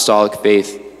apostolic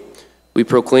faith. We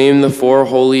proclaim the four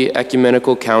holy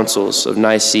ecumenical councils of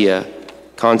Nicaea,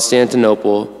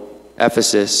 Constantinople,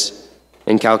 Ephesus,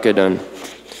 and Chalcedon.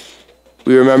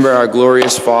 We remember our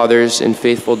glorious fathers and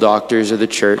faithful doctors of the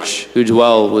Church who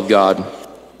dwell with God,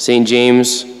 St.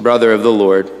 James, brother of the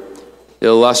Lord, the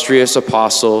illustrious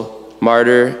apostle,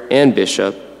 martyr, and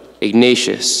bishop,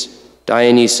 Ignatius,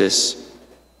 Dionysius,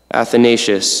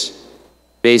 Athanasius,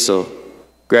 Basil,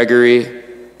 Gregory,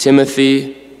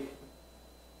 Timothy,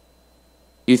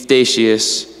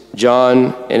 Eustathius,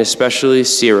 John, and especially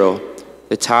Cyril,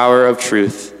 the Tower of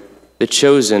Truth, the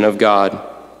chosen of God,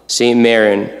 St.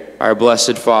 Maron, our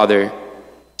blessed Father,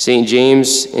 St.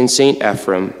 James and St.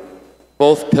 Ephraim,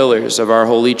 both pillars of our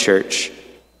holy Church,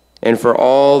 and for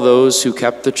all those who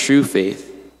kept the true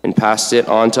faith and passed it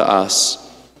on to us,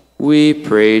 we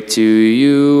pray to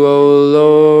you, O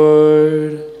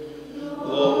Lord.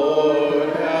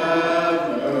 Lord,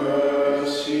 have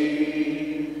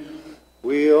mercy.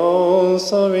 We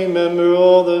also remember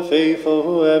all the faithful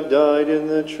who have died in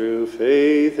the true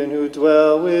faith and who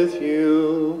dwell with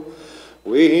you.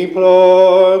 We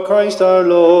implore Christ our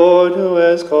Lord, who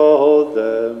has called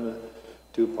them,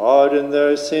 to pardon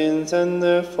their sins and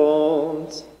their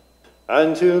faults,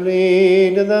 and to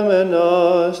lead them and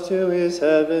us to his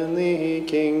heavenly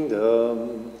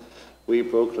kingdom. We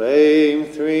proclaim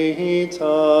 3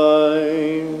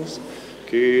 times,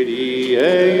 Kyrie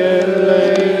eleison,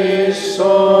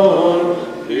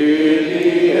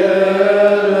 Kyrie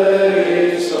eleison,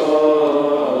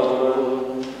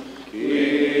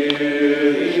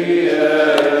 Kyrie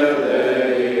eleison.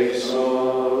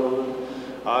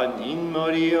 Anin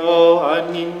Morio,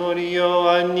 Anin Morio,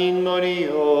 Anin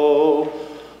Morio.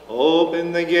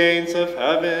 Open the gates of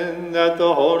heaven, that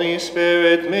the Holy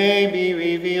Spirit may be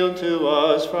revealed to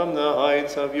us from the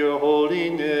heights of your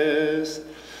holiness.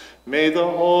 May the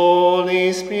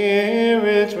Holy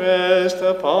Spirit rest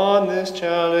upon this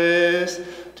chalice,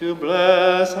 to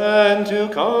bless and to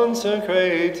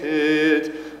consecrate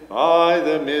it by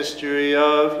the mystery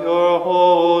of your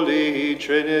Holy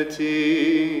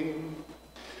Trinity.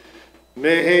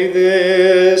 May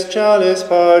this chalice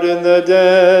pardon the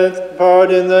debts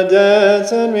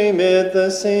and remit the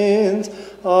sins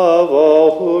of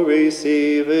all who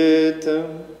receive it.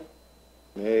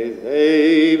 May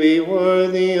they be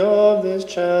worthy of this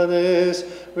chalice,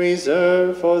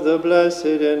 reserved for the blessed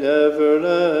and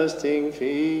everlasting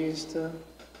feast.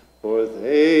 For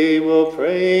they will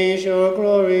praise your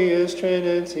glorious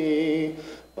Trinity,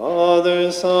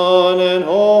 Father, Son, and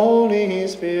Holy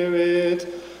Spirit,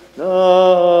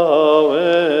 now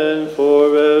and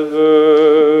forever.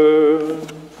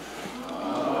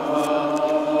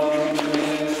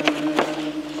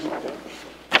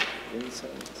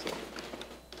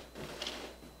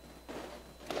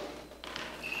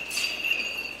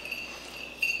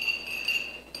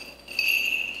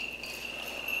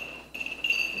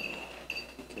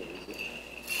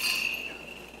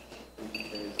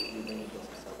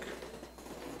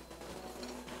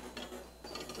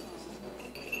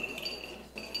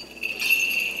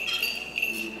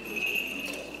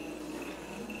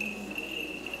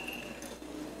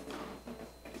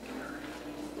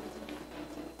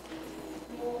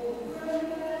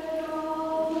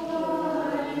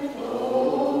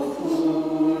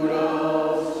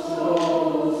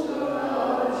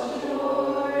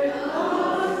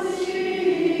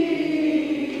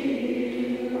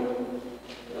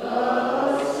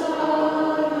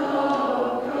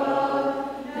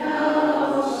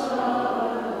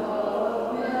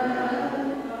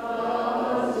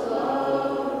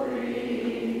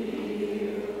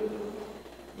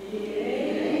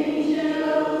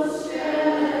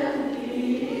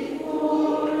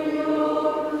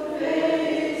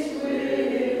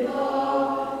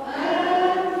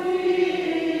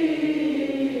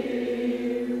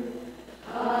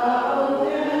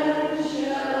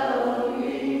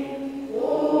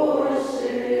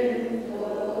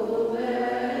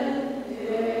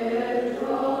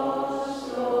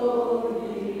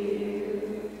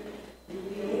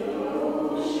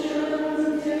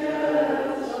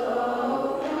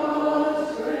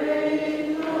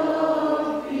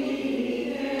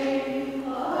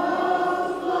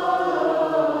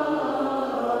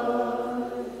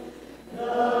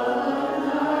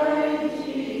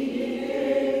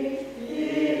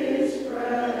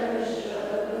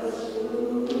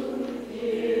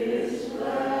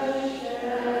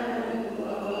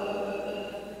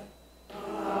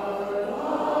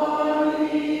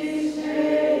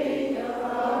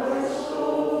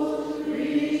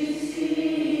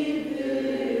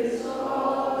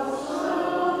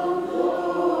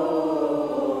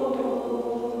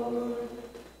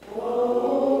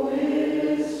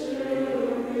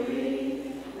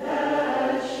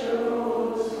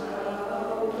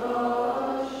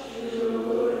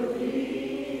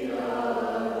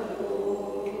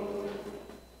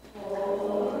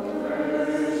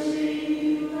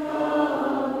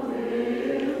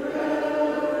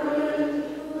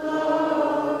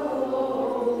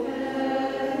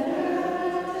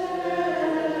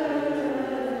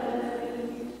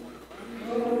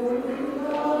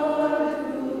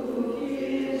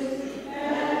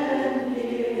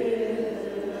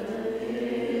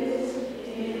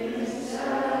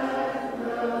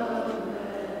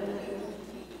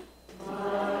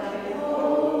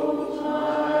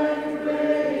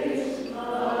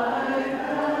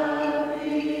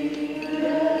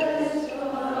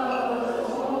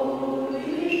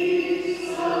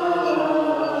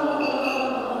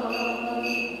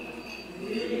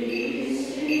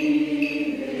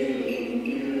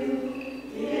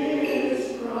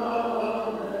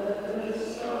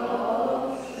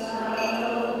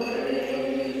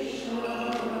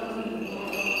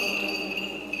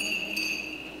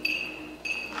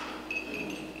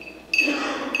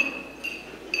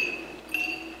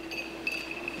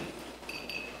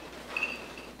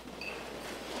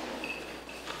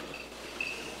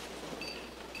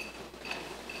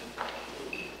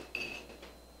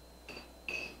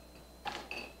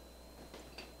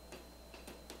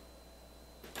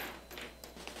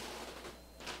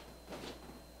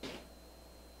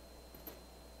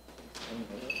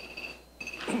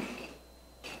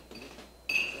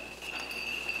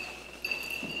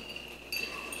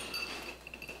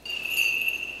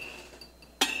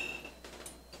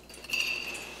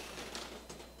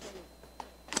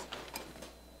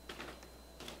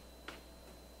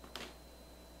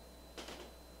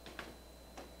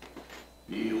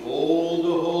 Behold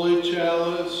the holy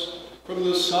chalice. From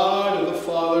the side of the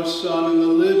Father, Son, and the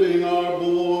living are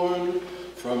born.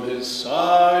 From his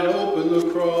side open the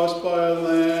cross by a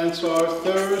lance, our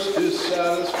thirst is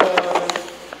satisfied.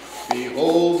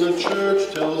 Behold, the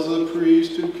church tells the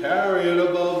priest to carry it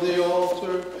above the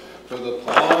altar, for the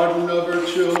pardon of her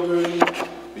children.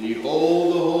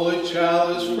 Behold the holy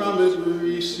chalice, from it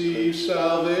we receive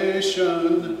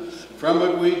salvation. From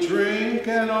it we drink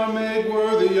and are made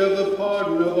worthy of the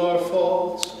pardon of our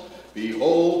faults.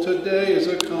 Behold, today is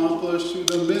accomplished through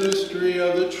the ministry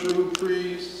of the true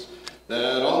priests,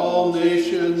 that all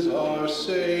nations are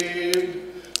saved.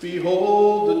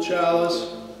 Behold the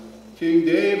chalice. King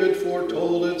David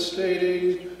foretold it,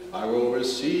 stating, I will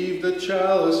receive the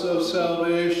chalice of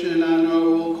salvation, and I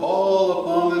will call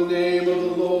upon the name of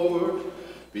the Lord.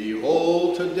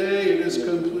 Behold, today it is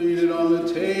completed on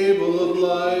the table of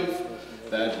life,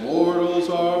 that mortals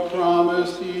are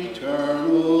promised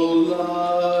eternal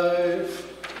life.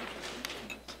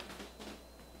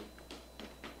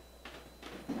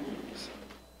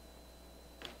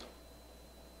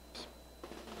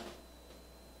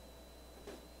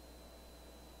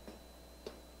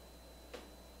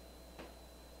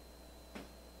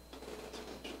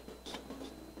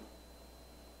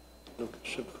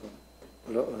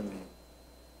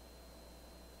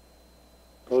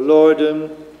 O Lord,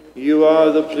 you are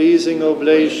the pleasing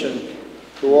oblation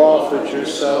who offered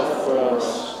yourself for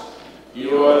us.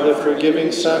 You are the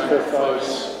forgiving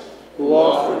sacrifice who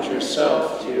offered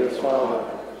yourself to your Father.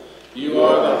 You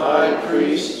are the high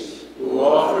priest who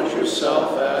offered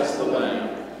yourself as the Lamb.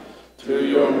 Through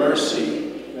your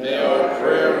mercy, may our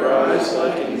prayer rise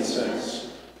like incense,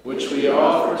 which we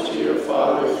offer to your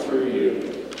Father through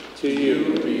you. To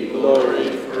you be glory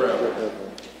forever.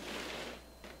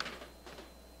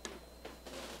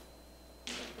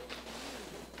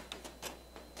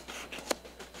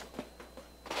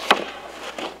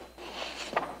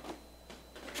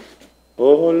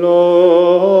 O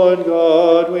Lord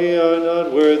God, we are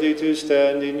not worthy to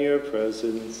stand in your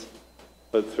presence,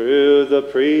 but through the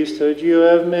priesthood you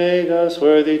have made us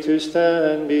worthy to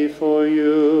stand before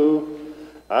you,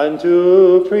 and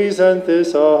to present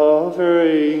this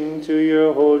offering to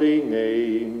your holy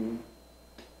name.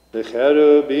 The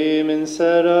cherubim and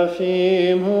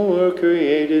seraphim who were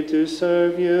created to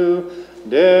serve you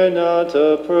dare not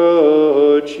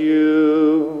approach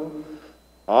you.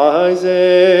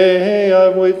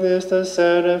 Isaiah witnessed a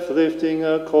seraph lifting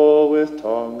a coal with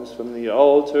tongues from the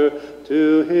altar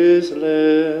to his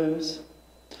lips.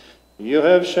 You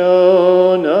have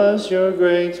shown us your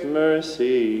great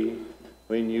mercy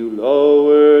when you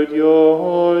lowered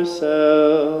yourself,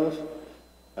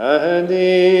 and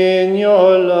in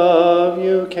your love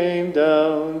you came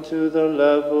down to the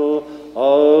level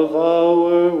of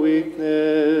our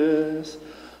weakness.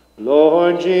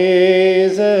 Lord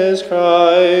Jesus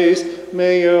Christ,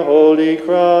 may your holy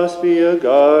cross be a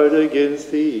guard against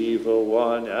the evil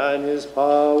one and his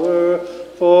power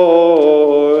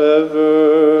forever.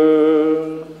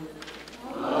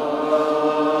 Amen.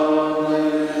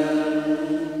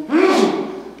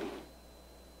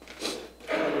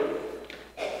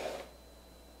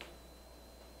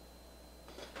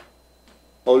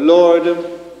 O Lord,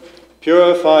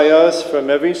 purify us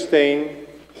from every stain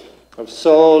of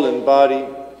soul and body,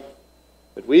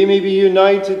 that we may be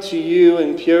united to you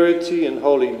in purity and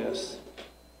holiness.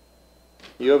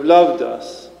 You have loved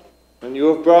us, and you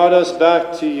have brought us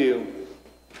back to you,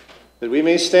 that we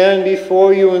may stand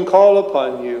before you and call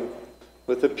upon you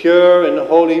with the pure and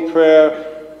holy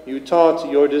prayer you taught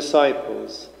your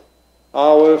disciples.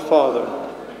 Our Father,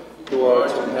 who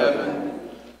art in heaven,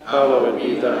 hallowed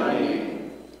be thy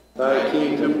name. Thy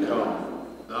kingdom come,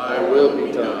 thy will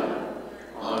be done,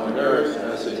 on earth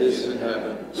as it is in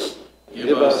heaven.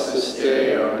 Give us this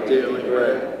day our daily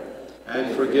bread,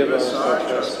 and forgive us our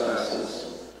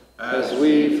trespasses, as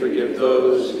we forgive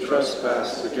those who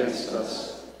trespass against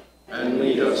us. And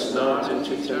lead us not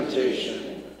into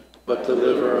temptation, but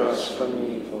deliver us from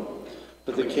evil.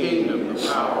 For the kingdom, the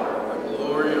power, and the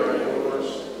glory are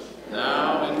yours,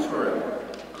 now and forever.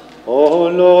 O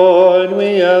Lord,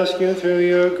 we ask you through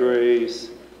your grace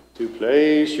to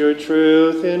place your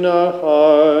truth in our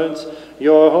hearts,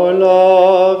 your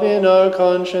love in our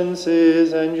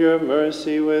consciences, and your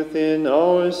mercy within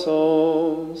our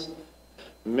souls.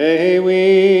 May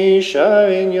we share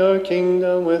in your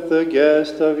kingdom with the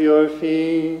guest of your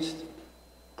feast,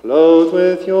 clothed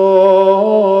with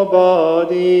your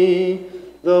body,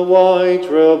 the white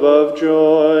robe of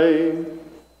joy.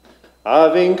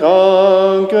 Having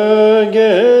conquered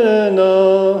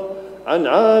Gehenna, and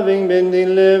having been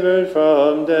delivered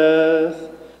from death,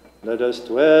 let us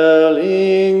dwell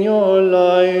in your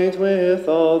light with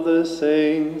all the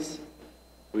saints.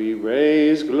 We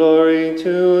raise glory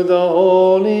to the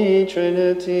Holy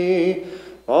Trinity,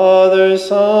 Father,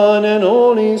 Son, and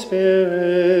Holy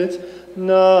Spirit,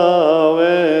 now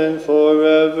and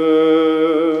forever.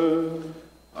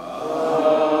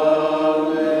 Amen.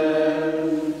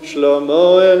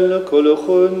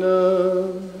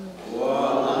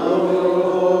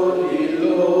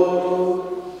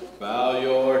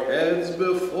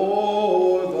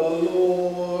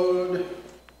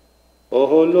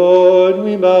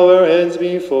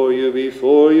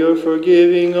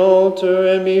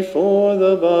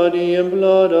 body and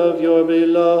blood of your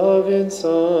beloved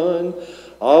Son,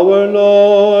 our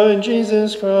Lord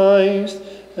Jesus Christ,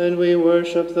 and we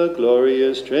worship the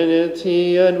glorious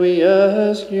Trinity, and we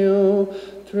ask you,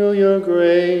 through your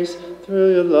grace,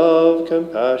 through your love,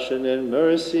 compassion, and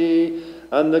mercy,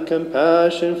 and the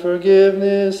compassion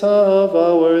forgiveness of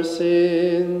our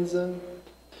sins,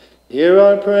 hear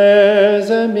our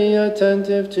prayers and be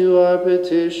attentive to our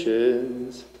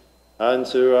petitions.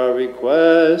 Answer our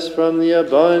requests from the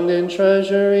abundant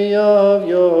treasury of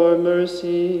your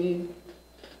mercy.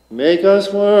 Make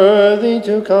us worthy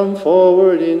to come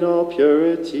forward in all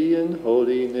purity and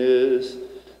holiness,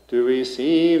 to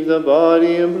receive the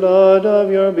body and blood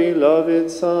of your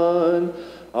beloved Son,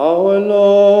 our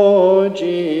Lord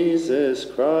Jesus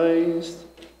Christ.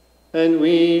 And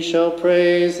we shall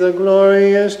praise the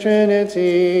glorious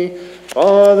Trinity,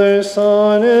 Father,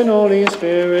 Son, and Holy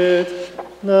Spirit,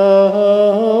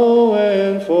 now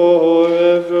and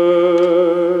forever.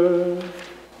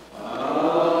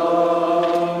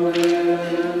 Amen.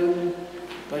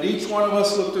 Let each one of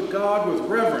us look to God with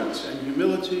reverence and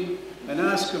humility and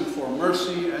ask him for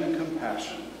mercy and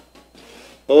compassion.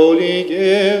 Holy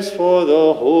gifts for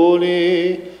the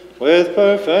holy, with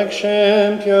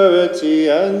perfection, purity,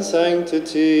 and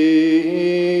sanctity.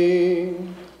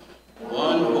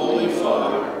 One holy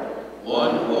Father,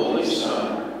 one holy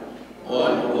Son,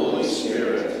 one Holy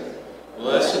Spirit.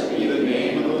 Blessed be the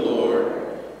name of the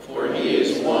Lord, for he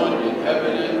is one in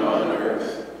heaven and on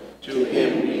earth. To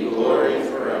him be glory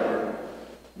forever.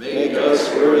 Make us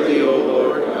worthy, O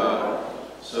Lord God,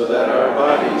 so that our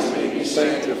bodies may be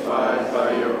sanctified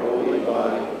by your holy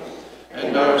body,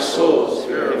 and our souls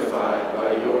purified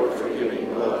by your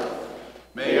forgiving blood.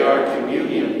 May our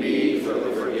communion be for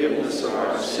the forgiveness of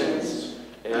our sins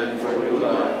and for new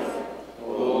life.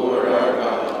 O Lord our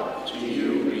God, to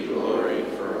you be glory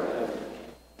forever.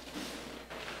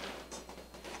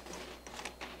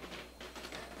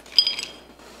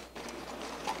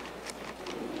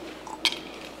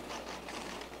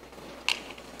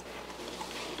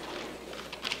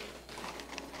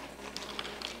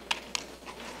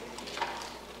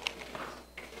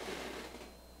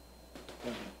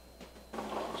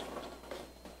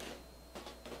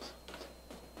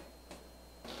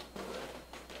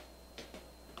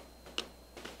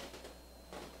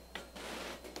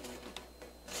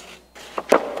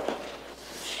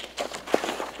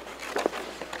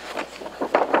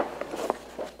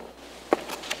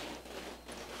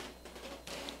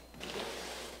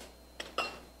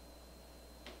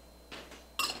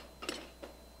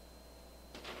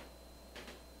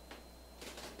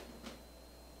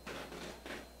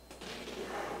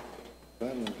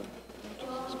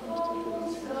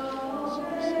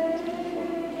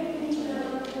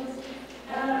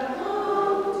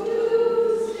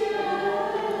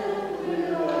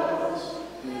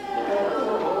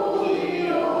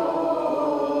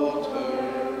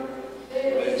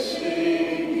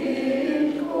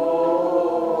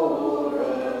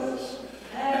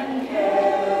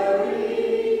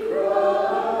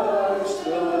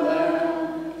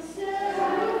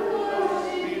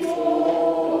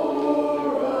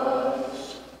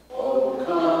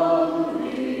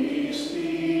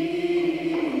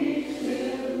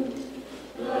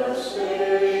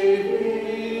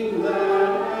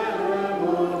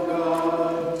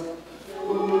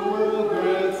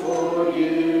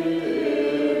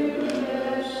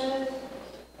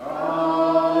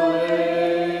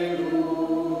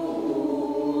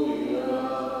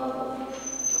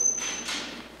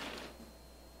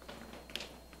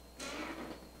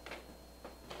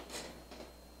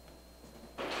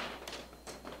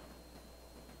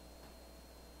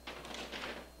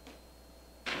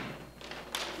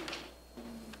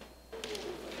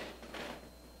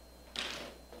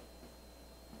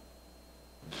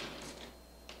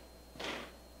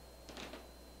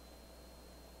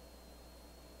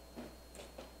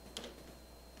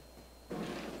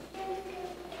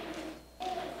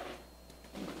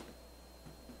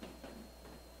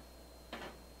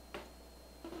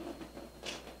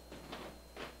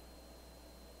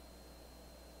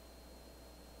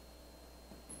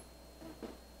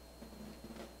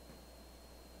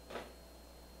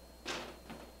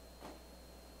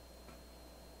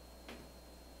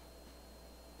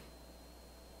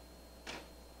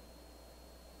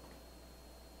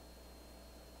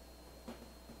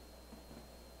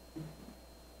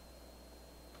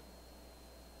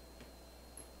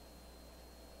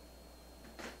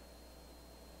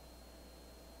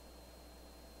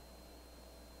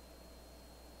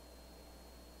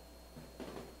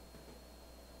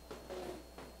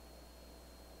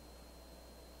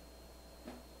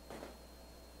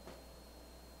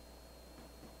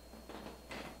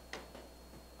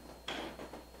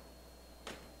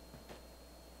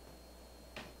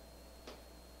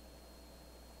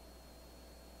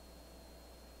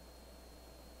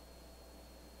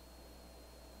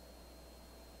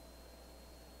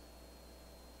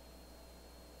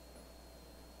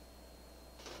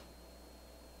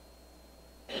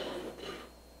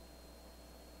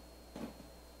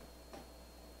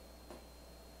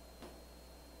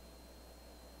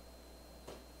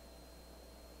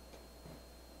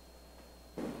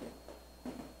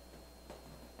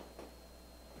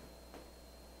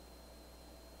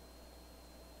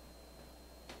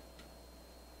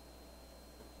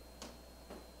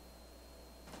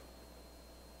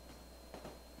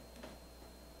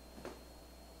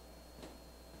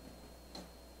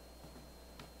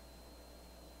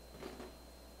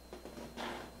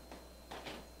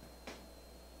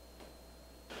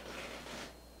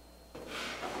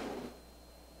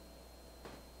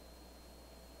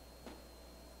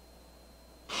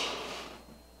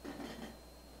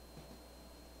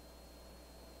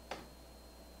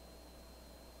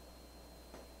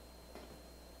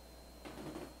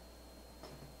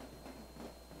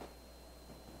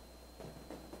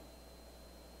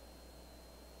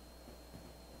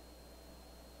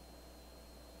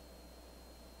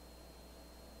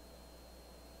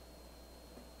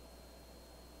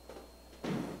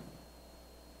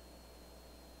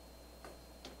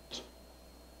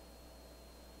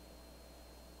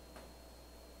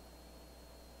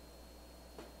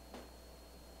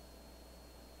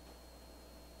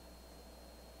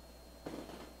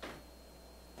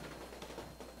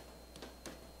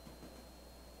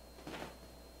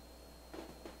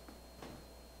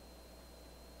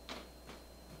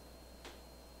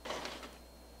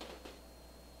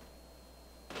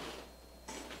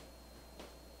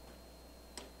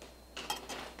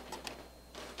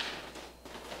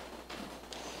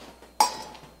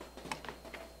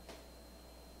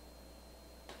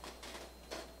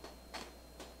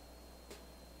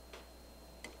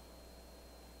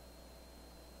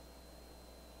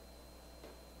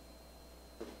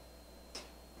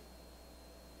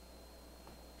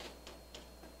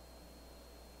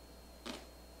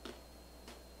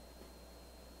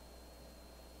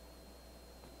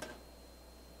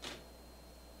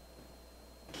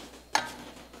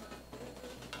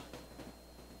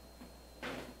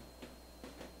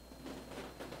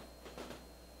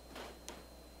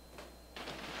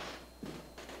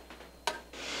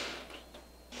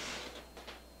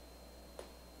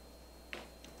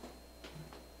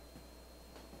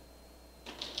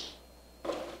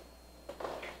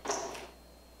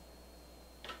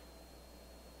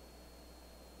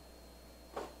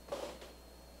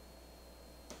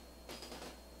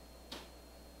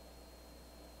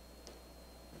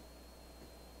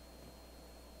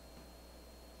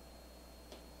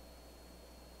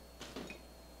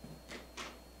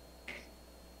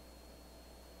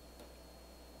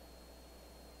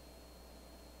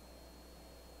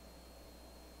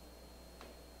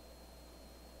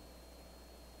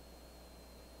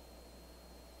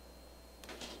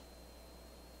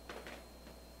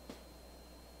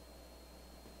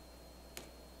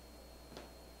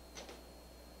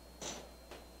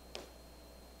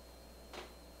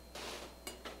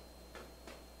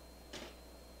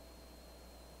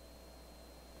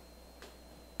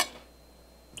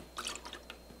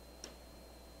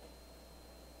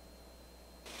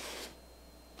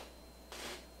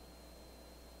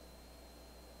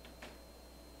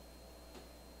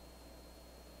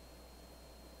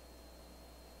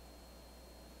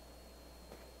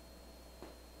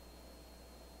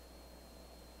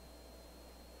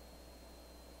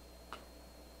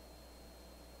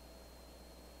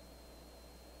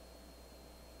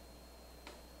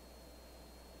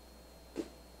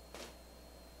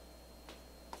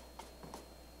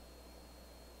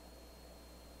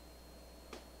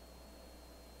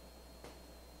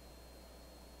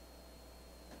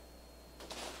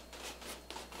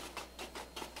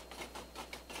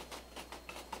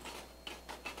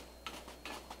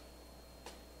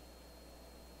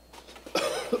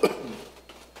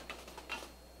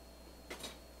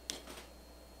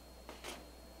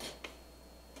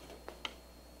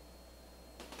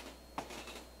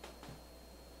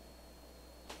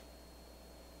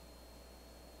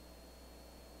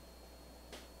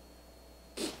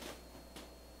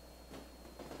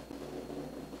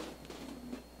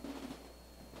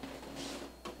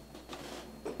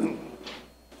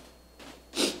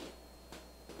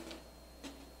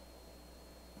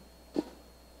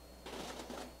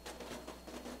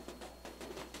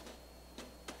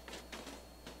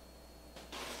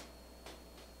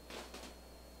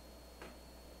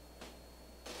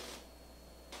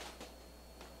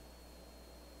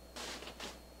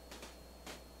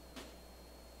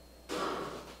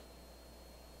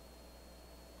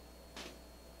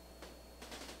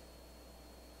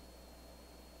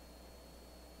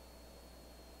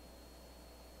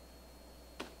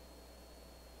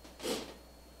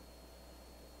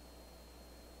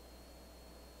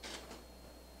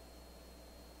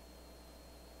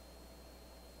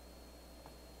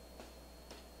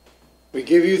 We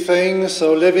give you thanks,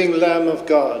 O living Lamb of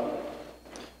God.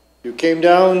 You came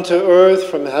down to earth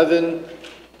from heaven,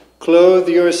 clothed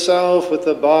yourself with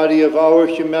the body of our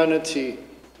humanity,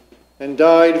 and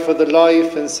died for the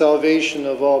life and salvation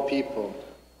of all people.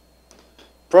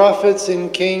 Prophets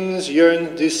and kings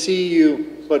yearned to see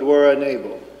you, but were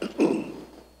unable.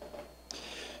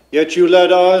 Yet you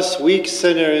led us, weak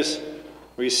sinners,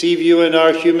 receive you in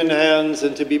our human hands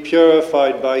and to be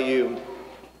purified by you.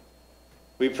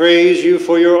 We praise you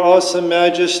for your awesome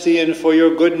majesty and for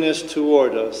your goodness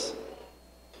toward us.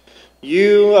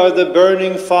 You are the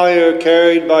burning fire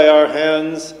carried by our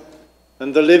hands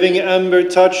and the living ember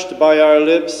touched by our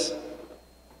lips.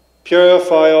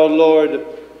 Purify, O Lord,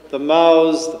 the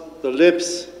mouths, the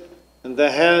lips, and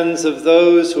the hands of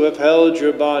those who have held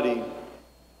your body.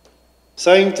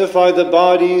 Sanctify the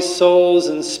bodies, souls,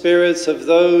 and spirits of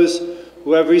those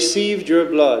who have received your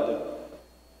blood.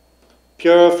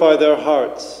 Purify their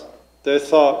hearts, their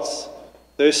thoughts,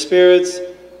 their spirits,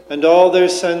 and all their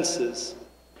senses.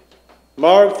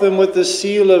 Mark them with the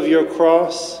seal of your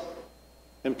cross,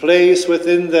 and place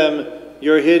within them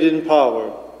your hidden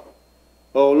power.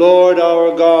 O Lord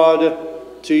our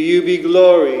God, to you be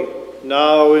glory,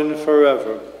 now and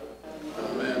forever.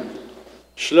 Amen.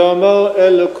 Shlomo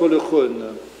el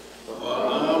kulchun.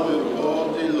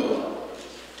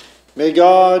 May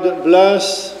God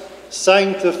bless,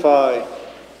 sanctify,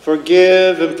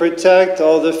 forgive, and protect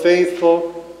all the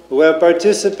faithful who have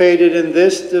participated in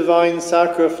this divine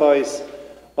sacrifice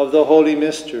of the holy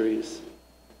mysteries.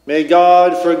 May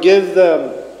God forgive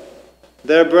them,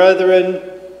 their brethren,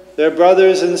 their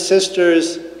brothers and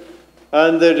sisters,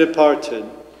 and their departed.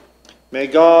 May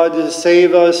God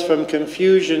save us from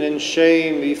confusion and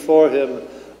shame before him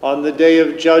on the day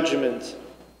of judgment,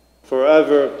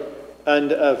 forever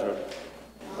and ever.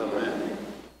 Amen.